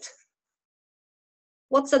squared?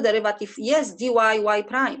 What's the derivative? Yes, dy y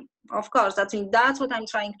prime. Of course, that's what I'm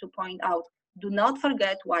trying to point out. Do not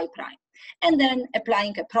forget y prime. And then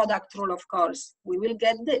applying a product rule, of course, we will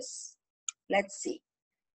get this. Let's see.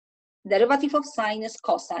 Derivative of sine is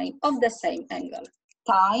cosine of the same angle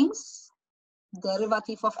times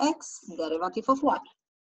derivative of x, derivative of y.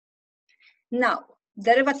 Now,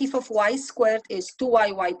 derivative of y squared is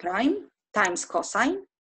 2y prime times cosine,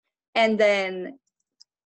 and then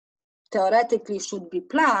theoretically should be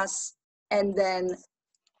plus, and then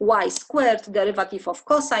y squared derivative of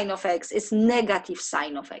cosine of x is negative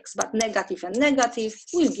sine of x, but negative and negative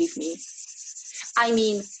will give me,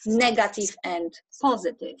 negative and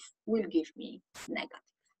positive will give me negative.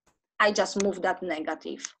 I just move that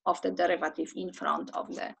negative of the derivative in front of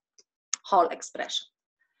the whole expression.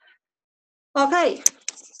 Okay,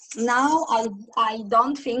 now I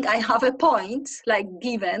don't think I have a point like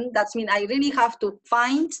given. That means I really have to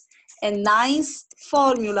find a nice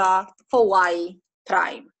formula for y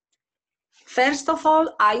prime. First of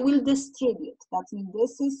all, I will distribute. That means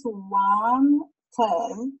this is one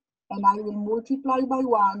term, and I will multiply by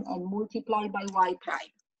 1 and multiply by y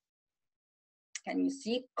prime. Can you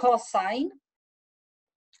see cosine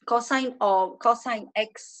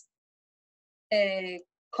x,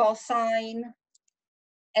 cosine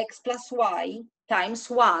x plus y times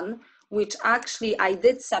 1, which actually I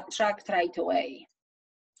did subtract right away.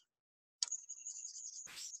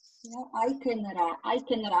 Yeah, I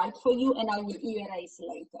can write for you, and I will erase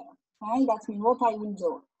later. Right? That means what I will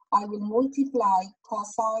do. I will multiply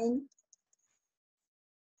cosine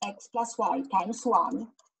x plus y times 1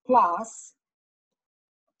 plus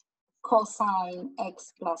cosine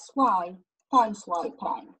x plus y times y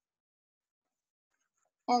prime.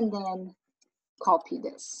 And then copy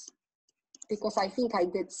this, because I think I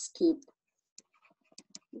did skip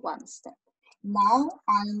one step. Now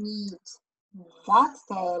I need that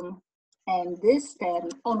term and this term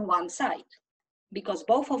on one side, because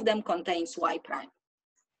both of them contains y prime.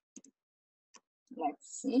 Let's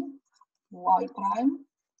see, y prime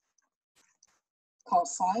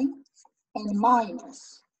cosine and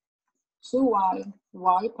minus 2y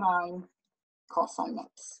y prime cosine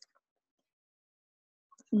x.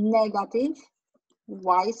 Negative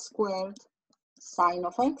y squared sine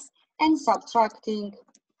of x and subtracting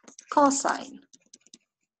cosine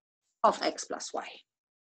of x plus y.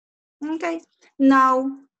 Okay, now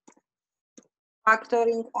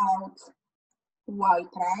factoring out y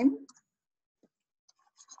prime,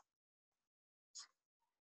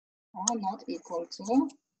 not equal to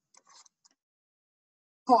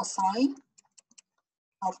cosine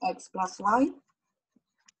of x plus y,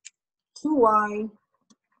 2y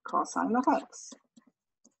cosine of x,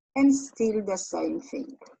 and still the same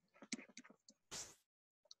thing.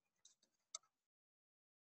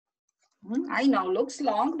 I know, looks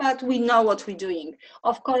long, but we know what we're doing.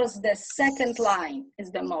 Of course, the second line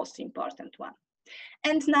is the most important one.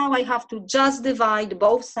 And now I have to just divide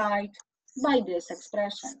both sides by this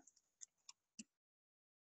expression.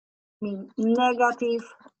 Negative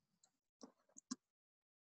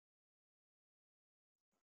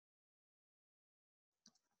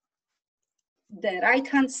the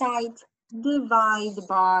right-hand side, divide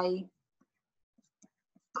by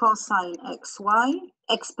cosine xy,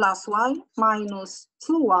 x plus y, minus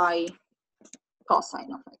 2y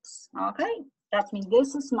cosine of x. Okay, that means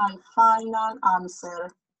this is my final answer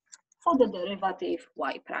for the derivative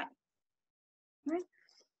y prime. Right?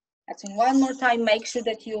 That's mean one more time, make sure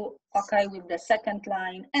that you okay with the second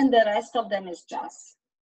line, and the rest of them is just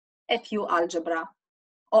a few algebra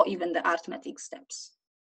or even the arithmetic steps.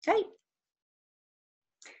 Okay.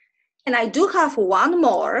 And I do have one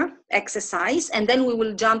more exercise, and then we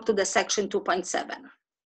will jump to the section 2.7.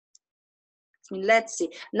 Let's see.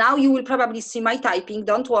 Now you will probably see my typing.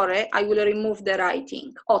 Don't worry, I will remove the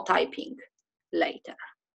writing or typing later.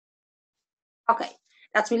 Okay,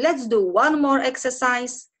 that's me. Let's do one more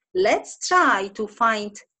exercise. Let's try to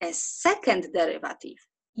find a second derivative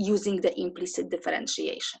using the implicit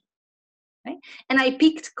differentiation. Okay? And I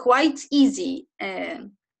picked quite easy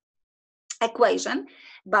equation,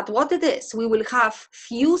 but what it is, we will have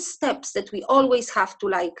few steps that we always have to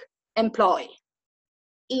like employ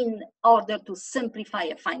in order to simplify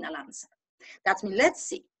a final answer. That means, let's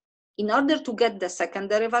see, in order to get the second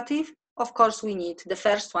derivative, of course, we need the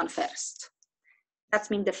first one first. That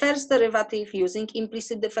means the first derivative using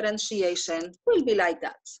implicit differentiation will be like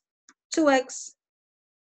that. 2x,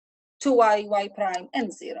 2y, y prime,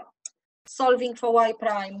 and 0. Solving for y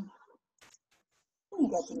prime, I'm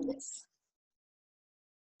getting this.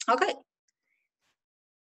 Okay.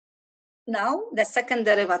 Now, the second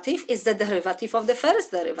derivative is the derivative of the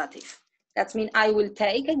first derivative. That means I will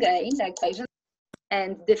take again the equation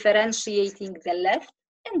and differentiating the left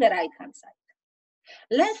and the right hand side.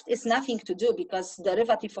 Left is nothing to do because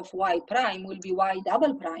derivative of y prime will be y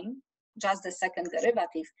double prime, just the second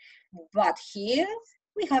derivative. But here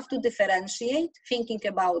we have to differentiate, thinking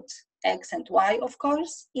about x and y, of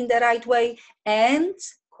course, in the right way, and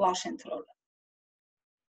quotient rule.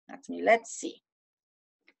 Let me, let's see.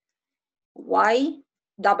 Y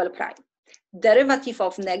double prime. Derivative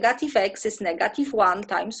of negative x is negative 1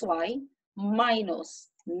 times y minus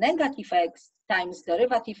negative x times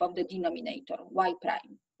derivative of the denominator, y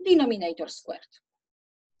prime, denominator squared.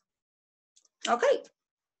 Okay.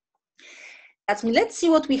 That's me. Let's see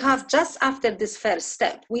what we have just after this first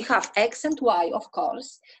step. We have x and y, of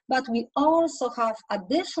course, but we also have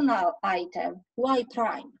additional item, y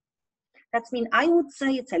prime. That means I would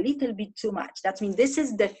say it's a little bit too much. That means this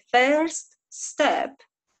is the first step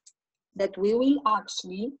that we will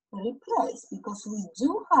actually replace, because we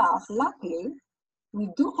do have, luckily, we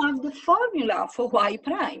do have the formula for y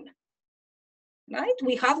prime, right?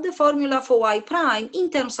 We have the formula for y prime in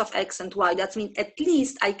terms of x and y. That means at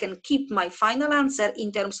least I can keep my final answer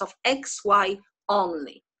in terms of x, y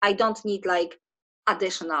only. I don't need like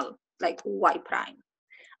additional like y prime.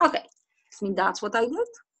 Okay, I mean, that's what I did.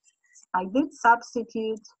 I did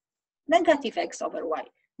substitute negative x over y.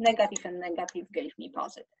 Negative and negative gave me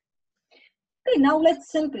positive. Okay, now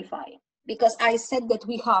let's simplify, because I said that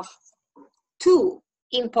we have two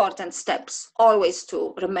important steps always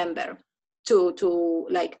to remember to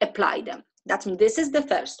like apply them. That means this is the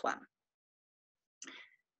first one.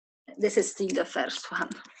 This is still the first one.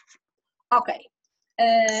 Okay,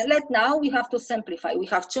 now we have to simplify. We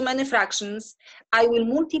have too many fractions. I will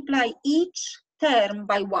multiply each term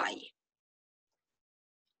by y.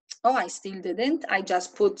 Oh, I still didn't. I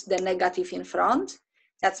just put the negative in front.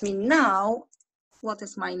 That means now what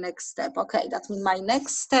is my next step? Okay, that means my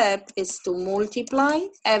next step is to multiply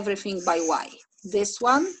everything by y. This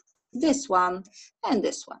one, and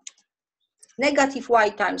this one. Negative y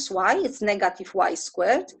times y, it's negative y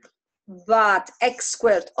squared, but x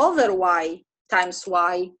squared over y times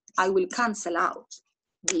y, I will cancel out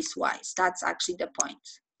these y's. That's actually the point,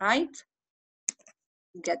 right?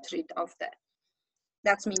 Get rid of that.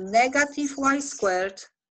 That means negative y squared.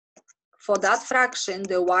 For that fraction,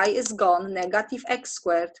 the y is gone, negative x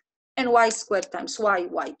squared, and y squared times y,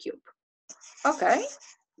 y cubed. Okay,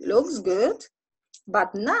 looks good.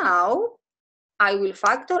 But now I will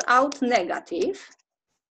factor out negative.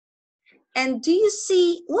 And do you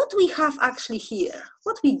see what we have actually here?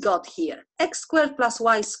 What we got here? X squared plus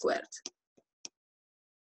y squared.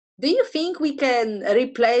 Do you think we can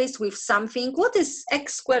replace with something? What is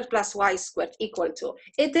x squared plus y squared equal to?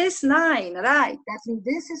 It is 9, right? That means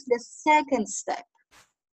this is the second step.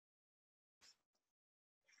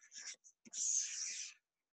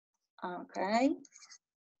 Okay.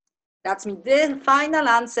 That means the final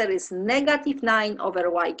answer is negative 9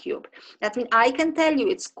 over y cubed. That means I can tell you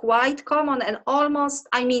it's quite common and almost,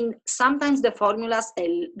 I mean, sometimes the formulas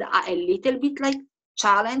are a little bit like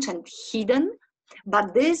challenge and hidden,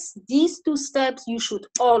 but these two steps you should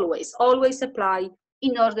always apply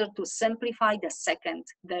in order to simplify the second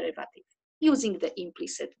derivative using the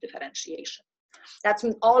implicit differentiation. That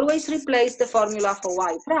means always replace the formula for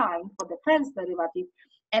y prime for the first derivative,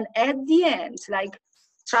 and at the end, like,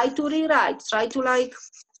 try to rewrite, try to like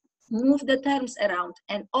move the terms around,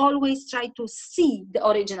 and always try to see the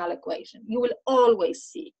original equation. You will always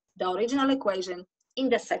see the original equation in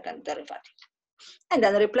the second derivative. And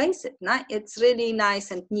then replace it. It's really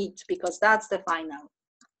nice and neat because that's the final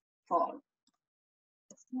form.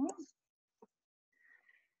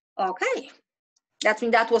 Okay. That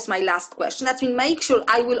means that was my last question. That means make sure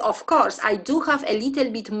I will, of course, I do have a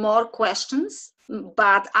little bit more questions,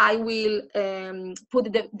 but I will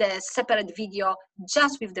put the separate video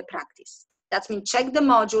just with the practice. That means check the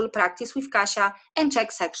module, practice with Kasia, and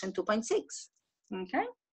check section 2.6. Okay?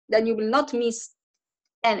 Then you will not miss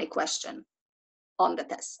any question on the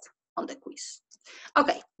test, on the quiz.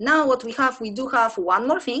 Okay, now what we do have one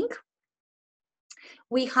more thing.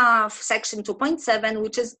 We have section 2.7,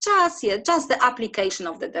 which is just the application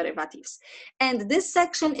of the derivatives. And this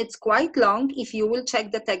section, it's quite long if you will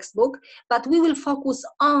check the textbook, but we will focus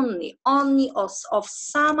only of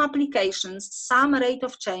some applications, some rate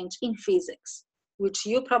of change in physics, which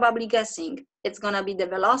you're probably guessing it's gonna be the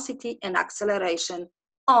velocity and acceleration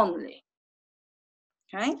only.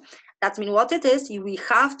 Okay, that means what it is, we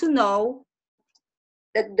have to know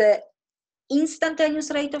that the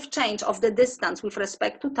instantaneous rate of change of the distance with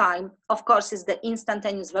respect to time, of course, is the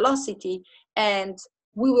instantaneous velocity, and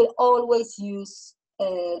we will always use,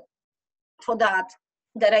 for that,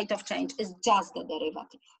 the rate of change is just the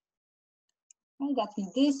derivative. And that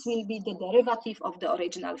this will be the derivative of the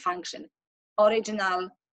original function, original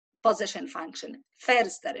position function,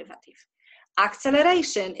 first derivative.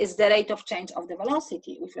 Acceleration is the rate of change of the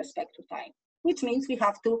velocity with respect to time, which means we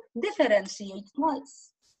have to differentiate twice.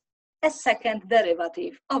 A second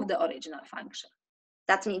derivative of the original function.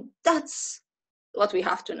 That means that's what we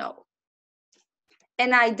have to know.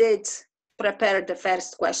 And I did prepare the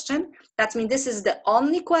first question. That means this is the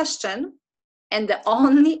only question and the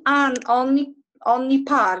only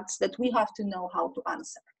parts that we have to know how to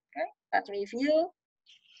answer. Okay? That means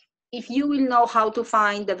if you will know how to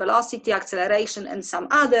find the velocity, acceleration, and some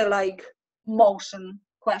other like motion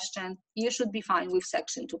question, you should be fine with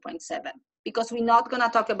section 2.7. Because we're not going to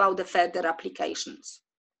talk about the further applications,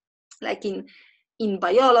 like in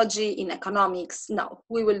biology, in economics. No,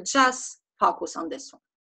 we will just focus on this one.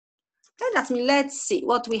 Okay, that means let's see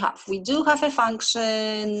what we have. We do have a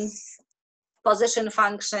function, position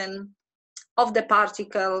function of the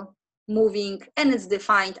particle moving, and it's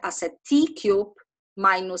defined as a t cubed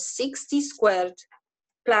minus 60 squared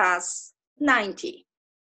plus 90.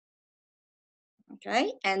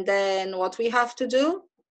 Okay, and then what we have to do?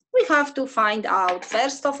 We have to find out,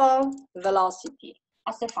 first of all, velocity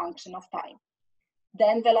as a function of time.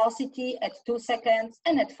 Then velocity at 2 seconds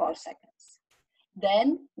and at 4 seconds.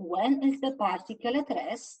 Then when is the particle at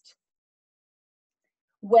rest?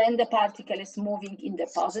 When the particle is moving in the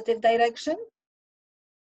positive direction.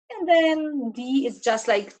 And then D is just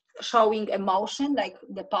like showing a motion, like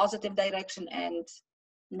the positive direction and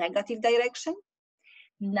negative direction.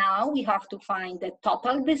 Now we have to find the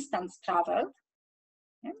total distance traveled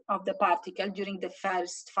of the particle during the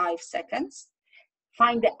first 5 seconds,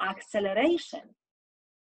 find the acceleration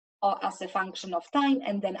or as a function of time,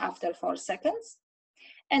 and then after 4 seconds,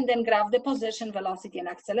 and then graph the position, velocity, and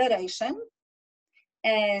acceleration.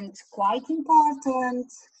 And quite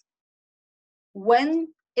important, when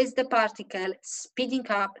is the particle speeding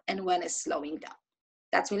up and when it's slowing down?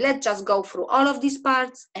 That's me. Let's just go through all of these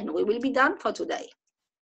parts and we will be done for today.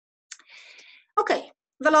 Okay,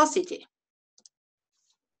 velocity.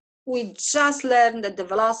 We just learned that the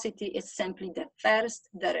velocity is simply the first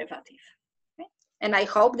derivative. Okay? And I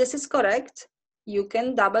hope this is correct. You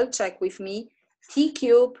can double check with me. T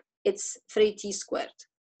cubed, it's 3t squared.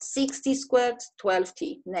 6t squared,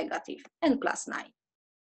 12t negative, and plus 9.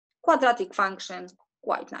 Quadratic function,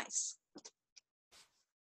 quite nice.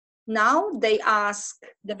 Now they ask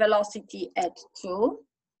the velocity at 2,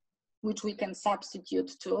 which we can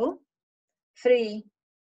substitute to 3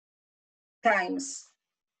 times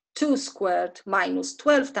 2 squared minus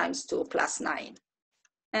 12 times 2 plus 9.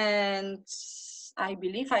 And I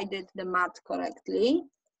believe I did the math correctly.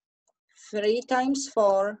 3 times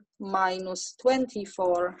 4 minus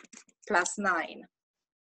 24 plus 9.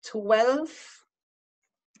 12,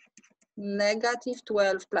 negative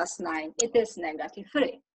 12 plus 9. It is negative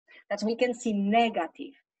 3. That we can see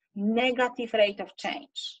negative rate of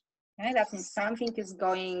change. Okay? That means something is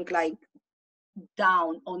going like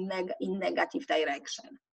down or in negative direction.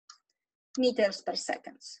 Meters per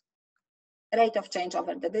second. Rate of change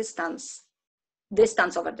over the distance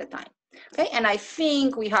over the time. Okay, and I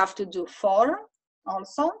think we have to do 4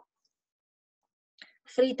 also.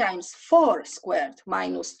 3 times 4 squared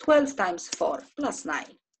minus 12 times 4 plus 9.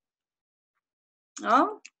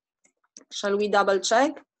 Oh, shall we double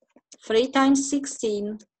check? 3 times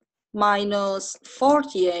 16 minus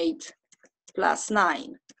 48 plus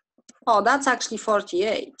 9. Oh, that's actually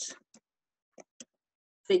 48.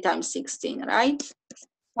 3 times 16, right?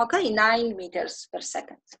 Okay, 9 meters per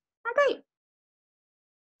second. Okay.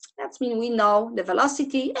 That means we know the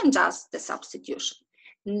velocity and just the substitution.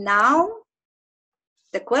 Now,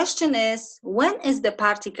 the question is, when is the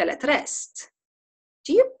particle at rest?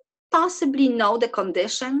 Do you possibly know the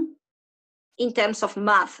condition? In terms of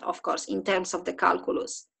math, of course, in terms of the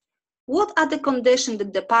calculus. What are the conditions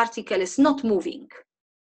that the particle is not moving?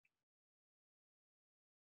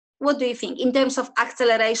 What do you think in terms of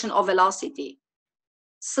acceleration or velocity?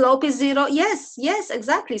 Slope is 0? Yes,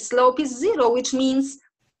 exactly. Slope is 0, which means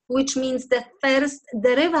the first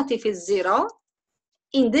derivative is 0.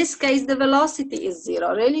 In this case, the velocity is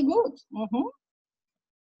 0. Really good.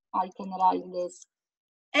 I can write this.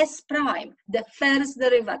 S prime, the first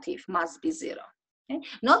derivative must be 0. Okay?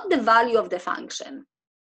 Not the value of the function.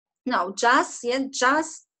 No, just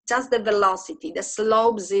the velocity, the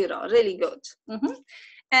slope 0. Really good.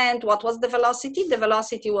 And what was the velocity? The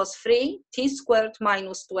velocity was 3t squared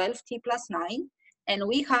minus 12t plus 9. And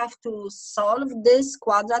we have to solve this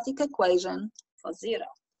quadratic equation for 0.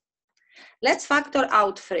 Let's factor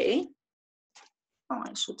out 3. Oh,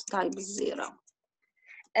 I should type 0.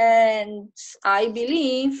 And I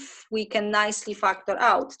believe we can nicely factor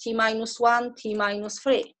out t minus 1, t minus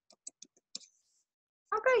 3.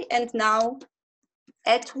 Okay, and now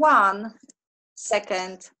at 1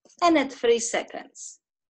 second and at 3 seconds,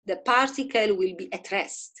 the particle will be at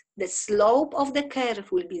rest. The slope of the curve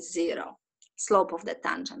will be 0. Slope of the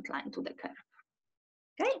tangent line to the curve.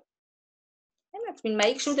 Okay, and let me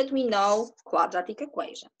make sure that we know quadratic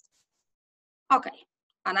equation. Okay,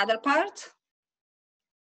 another part.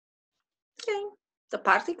 Okay, the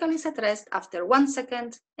particle is at rest after 1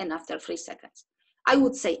 second and after 3 seconds. I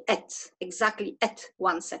would say exactly at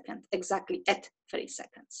 1 second, exactly at 3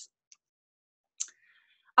 seconds.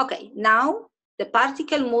 Okay, now the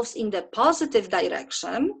particle moves in the positive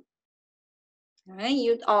direction. Okay,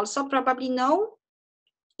 you'd also probably know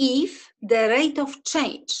if the rate of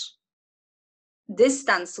change,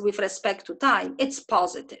 distance with respect to time, it's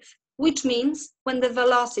positive, which means when the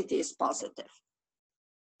velocity is positive.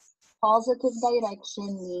 Positive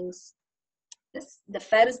direction means the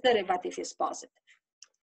first derivative is positive.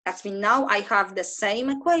 That means now I have the same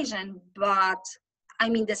equation, but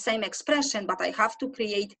the same expression, but I have to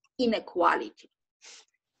create inequality.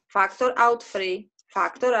 Factor out 3,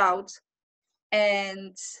 factor out,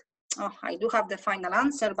 and I do have the final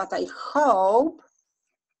answer, but I hope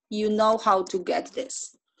you know how to get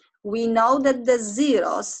this. We know that the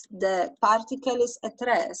zeros, the particle is at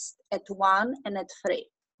rest at 1 and at 3.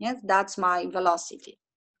 Yes, that's my velocity.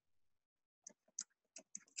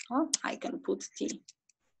 Oh, I can put t.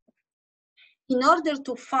 In order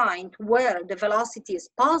to find where the velocity is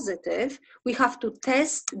positive, we have to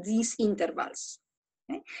test these intervals.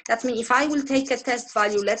 Okay? That means if I will take a test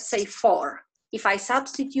value, let's say 4, if I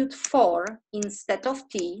substitute 4 instead of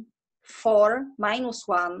t, 4 minus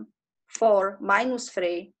 1, 4 minus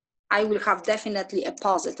 3, I will have definitely a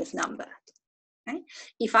positive number. Okay?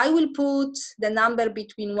 If I will put the number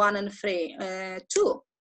between 1 and 3, 2.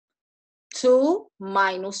 2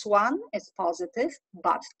 minus 1 is positive,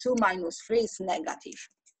 but 2 minus 3 is negative.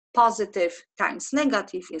 Positive times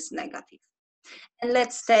negative is negative. And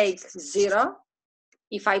let's take 0.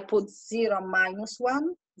 If I put 0 minus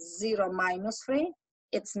 1, 0 minus 3,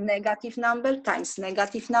 it's negative number times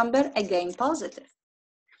negative number, again positive.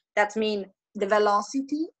 That means the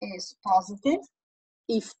velocity is positive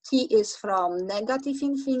if t is from negative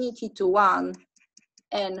infinity to 1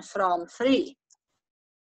 and from 3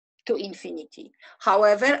 to infinity.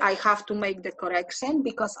 However, I have to make the correction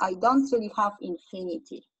because I don't really have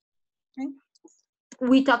infinity. Okay?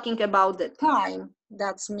 We're talking about the time.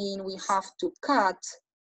 That means we have to cut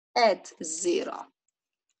at 0.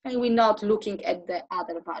 And we're not looking at the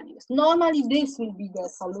other values. Normally, this will be the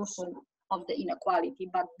solution of the inequality,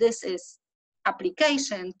 but this is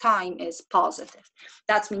application, time is positive.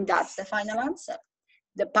 That means that's the final answer.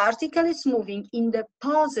 The particle is moving in the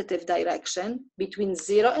positive direction between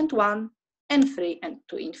 0 and 1 and 3 and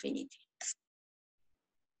to infinity.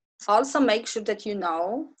 Also make sure that you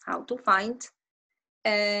know how to find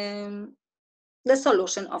the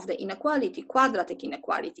solution of the inequality, quadratic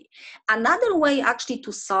inequality. Another way actually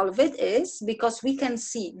to solve it is because we can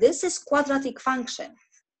see this is quadratic function.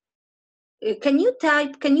 Can you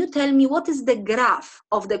tell me what is the graph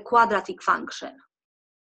of the quadratic function?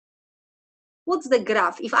 What's the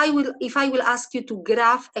graph? If I will ask you to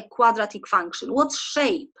graph a quadratic function, what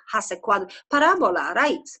shape has a parabola,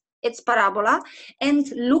 right? It's parabola. And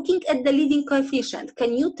looking at the leading coefficient,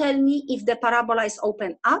 can you tell me if the parabola is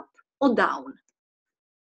open up or down?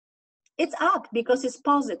 It's up because it's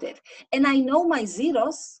positive. And I know my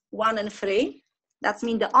zeros, 1 and 3. That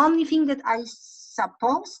means the only thing that I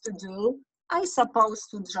supposed to do, I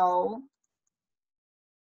supposed to draw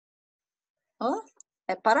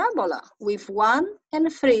a parabola with 1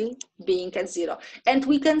 and 3 being at 0. And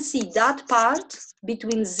we can see that part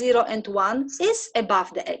between 0 and 1 is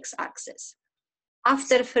above the x-axis.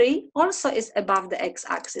 After 3 also is above the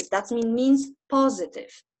x-axis. That means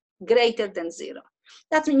positive, greater than 0.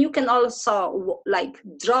 That means you can also like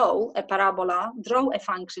draw a parabola, draw a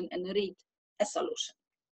function and read a solution.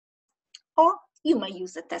 Or you may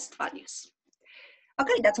use the test values.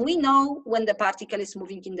 Okay, that we know when the particle is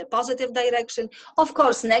moving in the positive direction. Of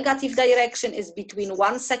course, negative direction is between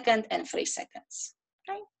 1 second and 3 seconds.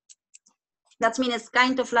 Okay, that means it's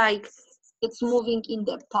kind of like it's moving in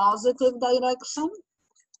the positive direction.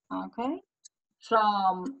 Okay,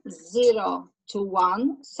 from 0 to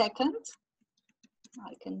 1 second.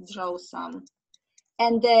 I can draw some,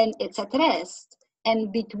 and then it's at rest.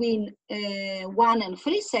 And between 1 and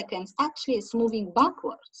 3 seconds, actually it's moving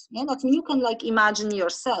backwards. Yeah, that means you can like imagine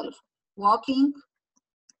yourself walking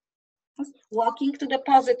to the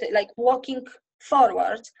positive, like walking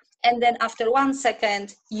forward, and then after 1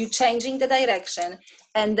 second, you changing the direction,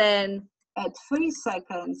 and then at 3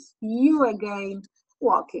 seconds, you again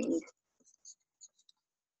walking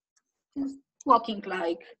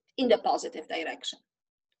like in the positive direction.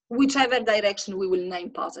 Whichever direction we will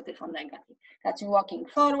name positive or negative. That's walking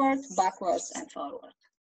forward, backwards, and forward.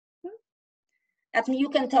 That means you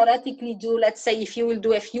can theoretically do, let's say, if you will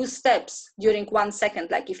do a few steps during 1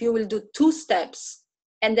 second, like if you will do 2 steps,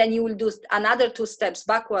 and then you will do another 2 steps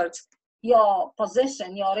backwards, your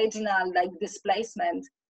position, your original like displacement,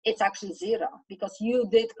 it's actually 0, because you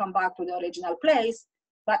did come back to the original place,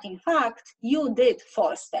 but in fact, you did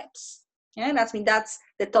 4 steps. Yeah, that means that's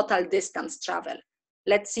the total distance travel.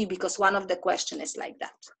 Let's see, because one of the questions is like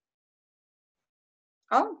that.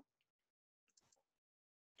 Oh,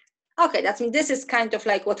 okay, that means this is kind of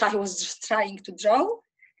like what I was just trying to draw.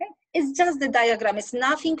 Okay? It's just the diagram. It's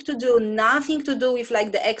nothing to do with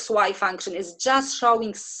like the XY function. It's just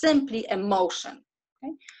showing simply a motion.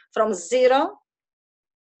 Okay? From 0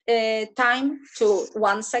 time to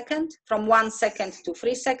 1 second, from 1 second to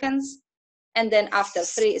 3 seconds, and then after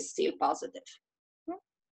 3 is still positive.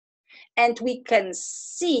 And we can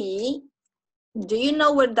see, do you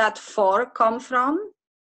know where that 4 come from?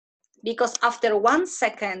 Because after 1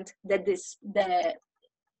 second, the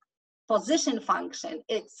position function,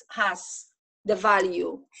 it has the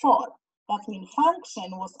value 4. That means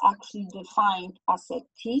function was actually defined as a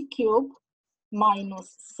t cubed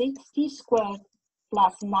minus 6t squared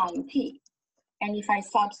plus 9t. And if I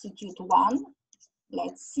substitute 1,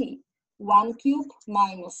 let's see, 1 cubed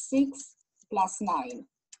minus 6 plus 9.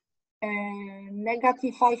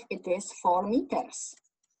 Negative 5, it is 4 meters.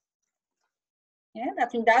 Yeah, I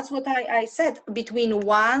think that's what I said. Between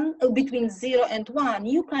 0 and 1,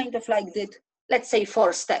 you kind of like did, let's say,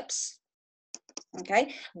 4 steps.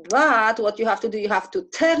 Okay, but what you have to do, you have to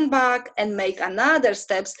turn back and make another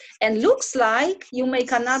steps, and looks like you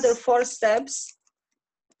make another 4 steps.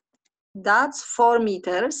 That's 4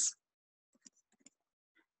 meters,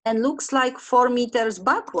 and looks like 4 meters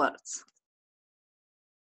backwards.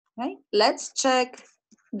 Okay, let's check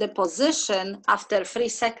the position after 3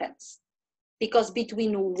 seconds, because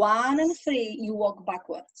between 1 and 3 you walk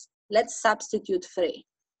backwards. Let's substitute 3.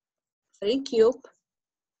 3 cubed,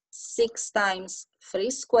 6 times 3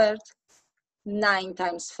 squared, 9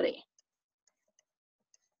 times 3.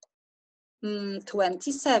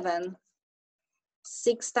 27.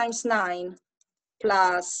 6 times 9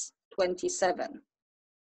 plus 27.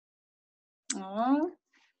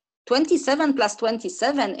 27 plus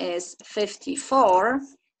 27 is 54,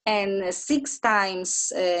 and 6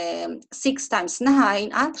 times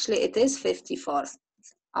 9, actually it is 54.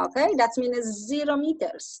 Okay, that means it's 0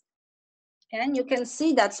 meters. And you can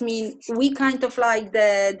see that means we kind of like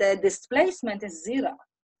the displacement is 0.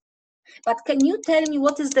 But can you tell me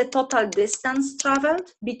what is the total distance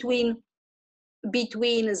traveled between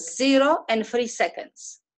 0 and 3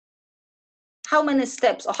 seconds? How many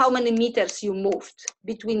steps or how many meters you moved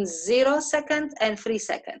between 0 seconds and 3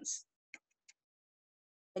 seconds?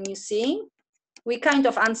 Can you see? We kind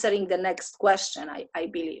of answering the next question, I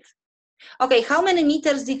believe. Okay, how many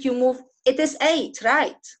meters did you move? It is 8,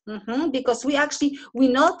 right? Because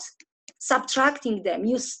we're not subtracting them.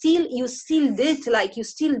 You still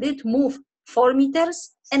did move 4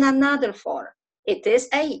 meters and another 4. It is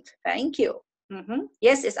 8. Thank you.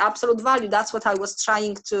 Yes, it's absolute value. That's what I was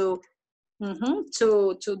trying to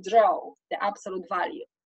draw, the absolute value.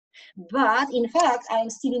 But in fact, I'm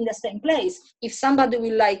still in the same place. If somebody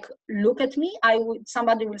will like look at me,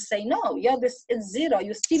 somebody will say, no, yeah, this is 0.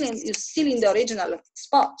 You're still in the original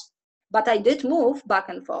spot. But I did move back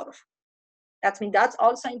and forth. That's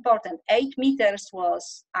also important. 8 meters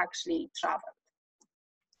was actually traveled.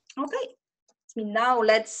 Okay. Now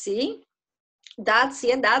let's see. That's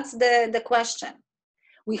the question.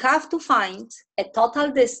 We have to find a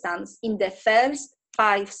total distance in the first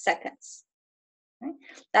 5 seconds. Okay?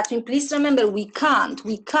 That means, please remember, we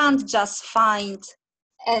can't just find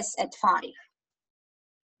S at 5,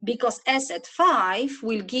 because S at 5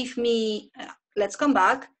 will give me, let's come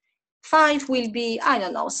back, 5 will be, I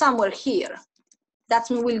don't know, somewhere here. That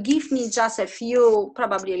will give me just a few,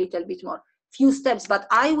 probably a little bit more, few steps, but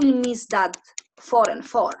I will miss that 4 and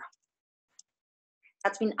 4.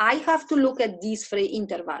 That means I have to look at these 3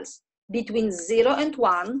 intervals. Between 0 and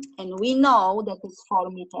 1, and we know that is 4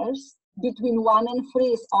 meters. Between 1 and 3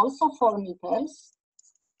 is also 4 meters.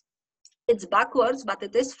 It's backwards, but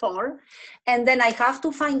it is 4. And then I have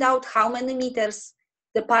to find out how many meters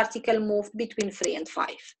the particle moved between 3 and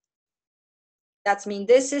 5. That means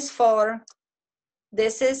this is 4.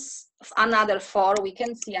 This is another 4. We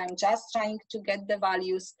can see I'm just trying to get the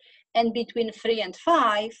values. And between 3 and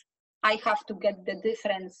 5, I have to get the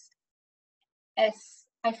difference. S,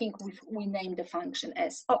 I think we named the function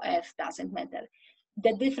S or F, doesn't matter.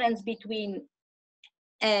 The difference between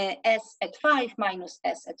S at 5 minus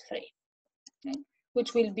S at 3, okay?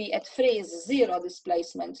 Which will be at 3 is 0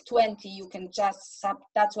 displacement, 20, you can just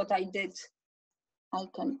that's what I did. I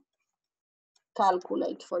can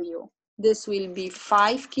calculate for you. This will be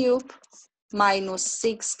 5 cubed minus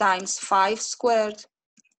 6 times 5 squared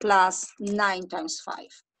plus 9 times 5.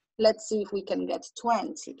 Let's see if we can get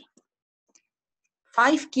 20.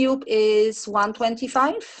 5 cubed is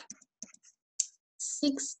 125.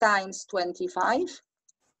 6 times 25.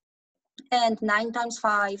 And 9 times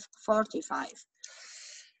 5, 45.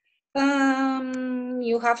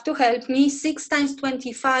 You have to help me. 6 times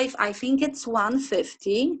 25, I think it's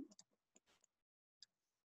 150.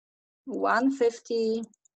 150.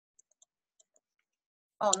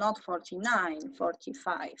 Oh, not 49,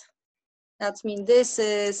 45. That means this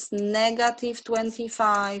is negative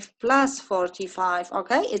 25 plus 45.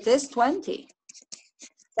 Okay, it is 20.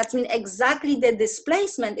 That means exactly the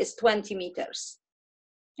displacement is 20 meters.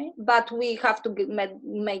 Okay? But we have to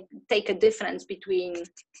take a difference between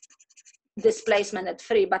displacement at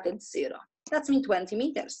 3, but it's 0. That means 20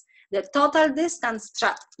 meters. The total distance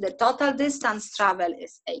travel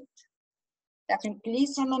is 8. That means,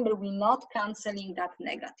 please remember, we're not canceling that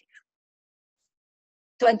negative.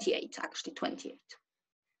 28, actually 28.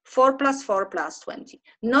 4 plus 4 plus 20.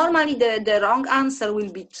 Normally the wrong answer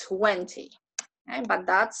will be 20, okay? But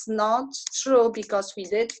that's not true because we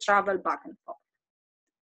did travel back and forth.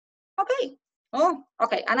 Okay,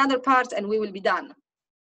 okay, another part and we will be done.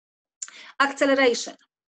 Acceleration,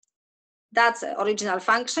 that's an original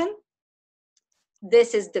function.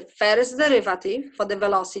 This is the first derivative for the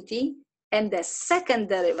velocity. and the second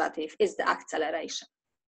derivative is the acceleration.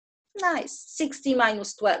 Nice, 60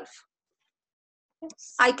 minus 12.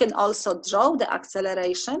 I can also draw the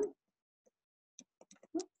acceleration.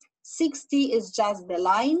 60 is just the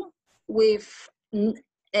line with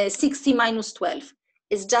 60 minus 12.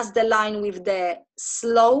 It's just the line with the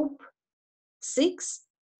slope 6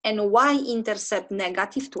 and y-intercept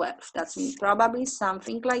negative 12. That means probably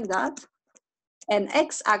something like that. And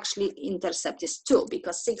x intercept is 2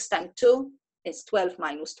 because 6 times 2 is 12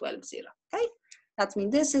 minus 12, 0. Okay, that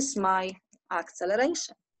means this is my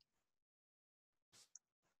acceleration.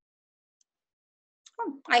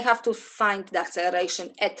 I have to find the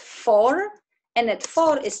acceleration at 4, and at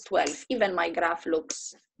 4 is 12. Even my graph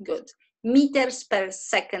looks good. Meters per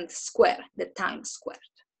second square, the time squared.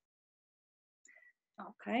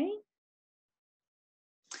 Okay.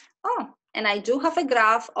 Oh, and I do have a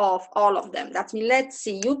graph of all of them. That means, let's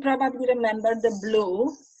see, you probably remember the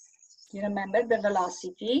blue. You remember the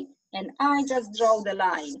velocity, and I just draw the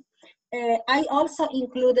line. I also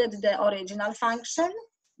included the original function,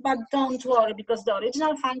 but don't worry because the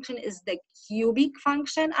original function is the cubic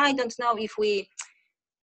function. I don't know if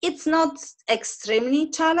it's not extremely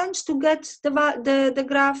challenged to get the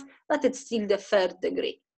graph, but it's still the third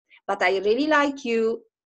degree. But I really like you.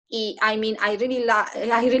 I mean, I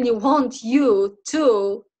really want you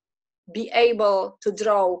to be able to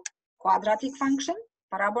draw quadratic function,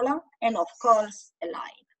 parabola, and of course a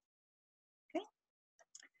line. Okay.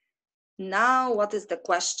 Now, what is the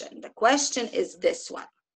question? The question is this one.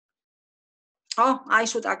 Oh, I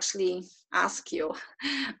should actually ask you.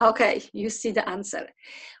 Okay, you see the answer.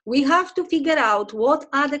 We have to figure out what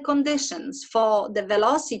are the conditions for the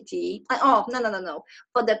velocity. Oh, no.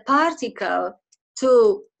 For the particle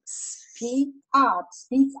to speed up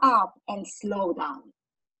and slow down.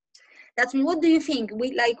 That's mean, what do you think?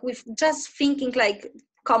 With just thinking like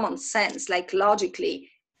common sense, like logically,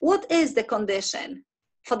 what is the condition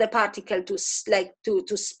for the particle to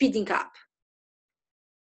speeding up?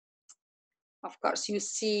 Of course, you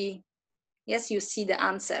see, yes, you see the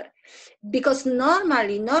answer. Because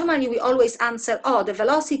normally we always answer, oh, the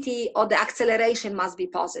velocity or the acceleration must be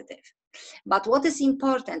positive. But what is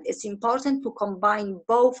important? It's important to combine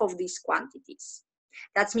both of these quantities.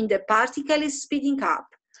 That means the particle is speeding up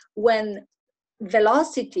when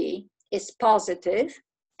velocity is positive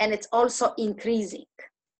and it's also increasing,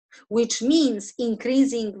 which means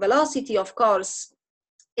increasing velocity, of course,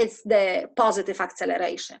 it's the positive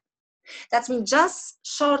acceleration. That means just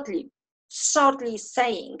shortly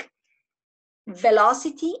saying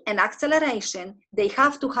velocity and acceleration, they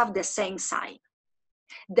have to have the same sign.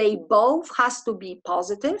 They both has to be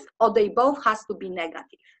positive or they both has to be negative.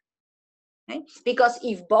 Okay? Because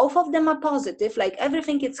if both of them are positive, like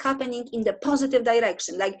everything is happening in the positive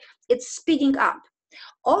direction, like it's speeding up.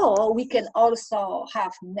 Or we can also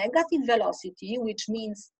have negative velocity, which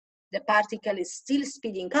means the particle is still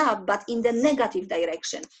speeding up, but in the negative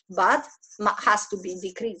direction, but has to be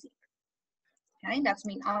decreasing. Okay, that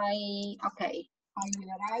means I will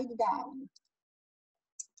write down.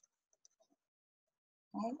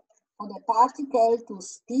 Okay. For the particle to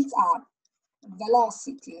speed up,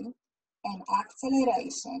 velocity and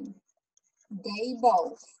acceleration, they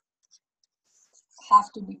both have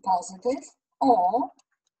to be positive, or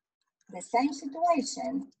the same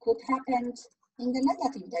situation could happen in the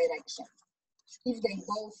negative direction if they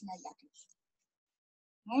both negative.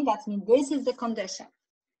 Okay, that means this is the condition.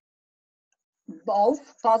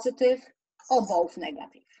 Both positive or both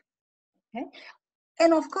negative. Okay?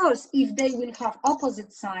 And of course, if they will have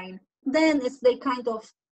opposite sign, then they kind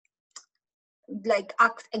of like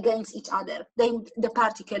act against each other. The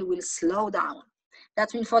particle will slow down.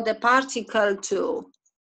 That means for the particle to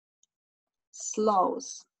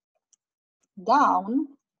slows down,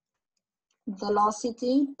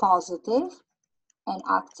 velocity positive and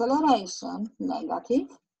acceleration negative,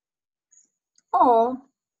 or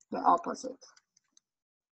the opposite,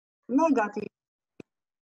 negative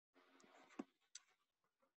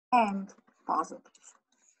and positive.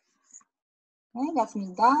 Okay, that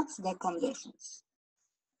means that's the conditions.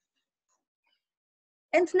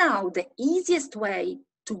 And now the easiest way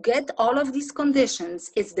to get all of these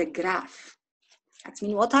conditions is the graph. That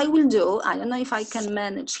means what I will do, I don't know if I can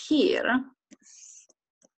manage here.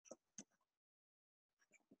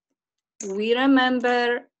 We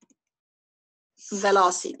remember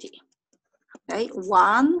velocity, okay?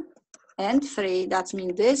 1 and 3, that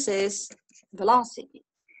means this is velocity.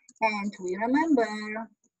 And we remember,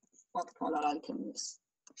 what color I can use?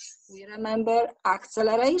 We remember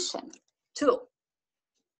acceleration, 2.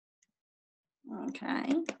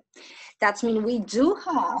 Okay, that means we do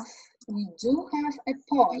have we do have a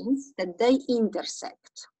point that they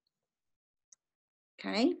intersect.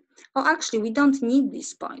 Okay. Oh, actually, we don't need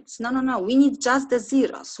these points. No, no, no. We need just the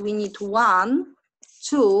zeros. We need 1,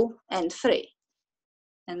 2, and 3.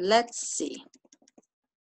 And let's see.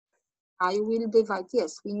 I will divide.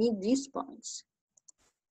 Yes, we need these points.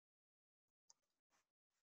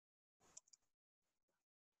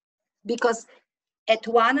 Because at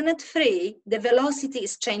 1 and at 3, the velocity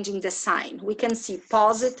is changing the sign. We can see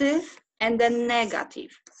positive and then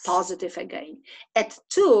negative, positive again. At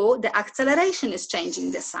 2, the acceleration is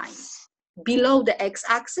changing the sign. Below the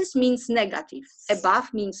x-axis means negative,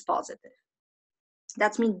 above means positive.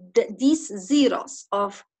 That means these zeros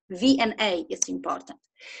of V and A is important.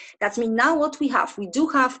 That means now what we have, we do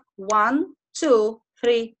have 1, 2,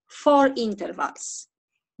 3, 4 intervals.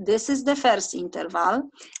 This is the first interval,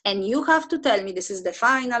 and you have to tell me, this is the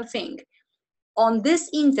final thing. On this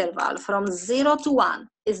interval from 0 to 1,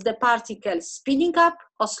 is the particle speeding up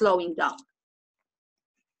or slowing down?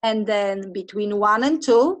 And then between 1 and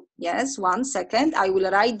 2, yes, 1 second, I will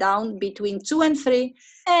write down between 2 and 3,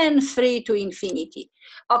 and 3 to infinity.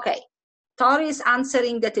 Okay, Tori is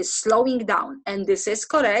answering that is slowing down, and this is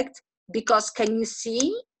correct, because can you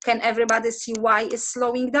see, can everybody see why it's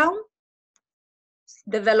slowing down?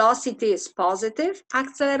 The velocity is positive,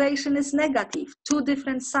 acceleration is negative, 2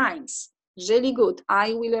 different signs. Really good.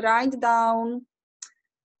 I will write down,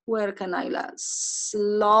 where can I learn?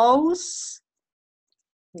 Slows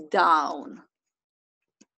down.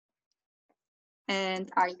 And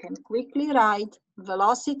I can quickly write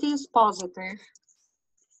velocity is positive,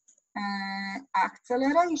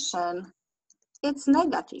 acceleration, it's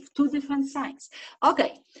negative, 2 different signs.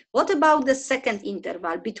 Okay, what about the second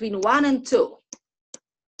interval between 1 and 2?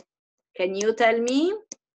 Can you tell me?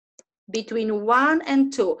 Between 1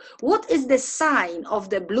 and 2, what is the sign of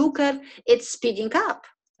the blue curve? It's speeding up,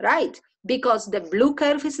 right? Because the blue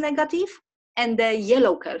curve is negative and the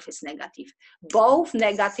yellow curve is negative. Both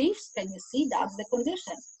negatives, can you see that's the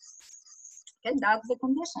condition? Okay, that's the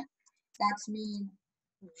condition. That means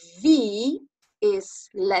V is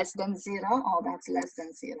less than 0, oh, that's less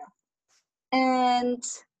than 0. And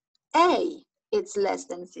A, it's less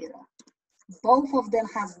than 0. Both of them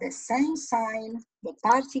has the same sign, the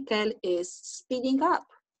particle is speeding up.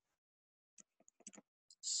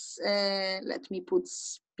 Let me put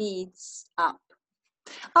speeds up.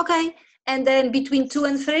 Okay, and then between 2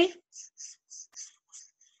 and 3?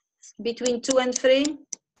 Between 2 and 3,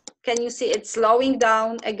 can you see it's slowing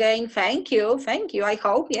down again? Thank you, I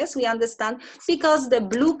hope, yes, we understand. Because the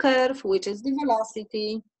blue curve, which is the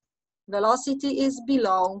velocity is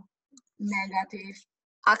below, negative.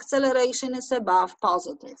 Acceleration is above,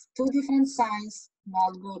 positive. 2 different signs,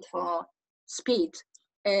 not good for speed.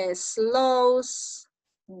 Slows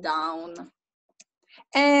down.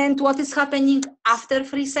 And what is happening after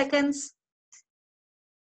 3 seconds?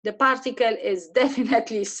 The particle is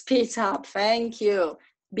definitely speeds up. Thank you.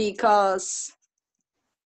 Because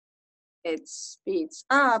it speeds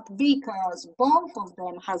up because both of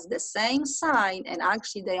them has the same sign and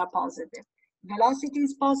actually they are positive. Velocity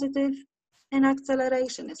is positive and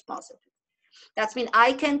acceleration is positive. That means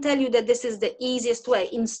I can tell you that this is the easiest way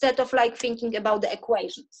instead of like thinking about the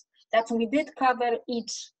equations. That we did cover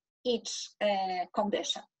each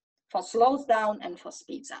condition for slows down and for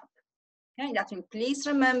speeds up. Okay, that means please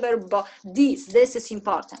remember this is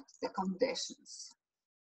important, the conditions.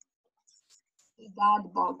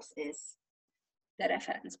 That box is the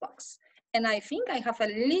reference box. And I think I have a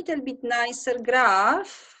little bit nicer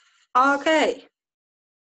graph. Okay.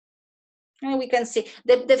 And we can see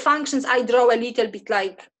the functions I draw a little bit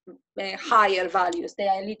like higher values. They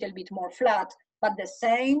are a little bit more flat, but the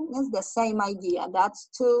same is the same idea. That's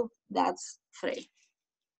 2, that's 3.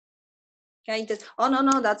 Okay, oh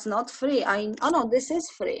no, that's not 3. Oh no, this is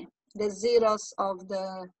 3. The zeros of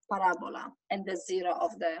the parabola and the 0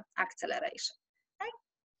 of the acceleration. Okay?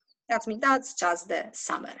 That means that's just the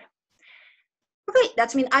summary. Okay,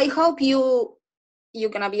 that means I hope you're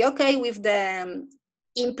gonna be okay with the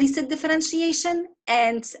implicit differentiation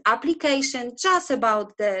and application just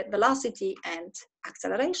about the velocity and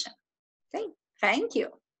acceleration. Okay, thank you.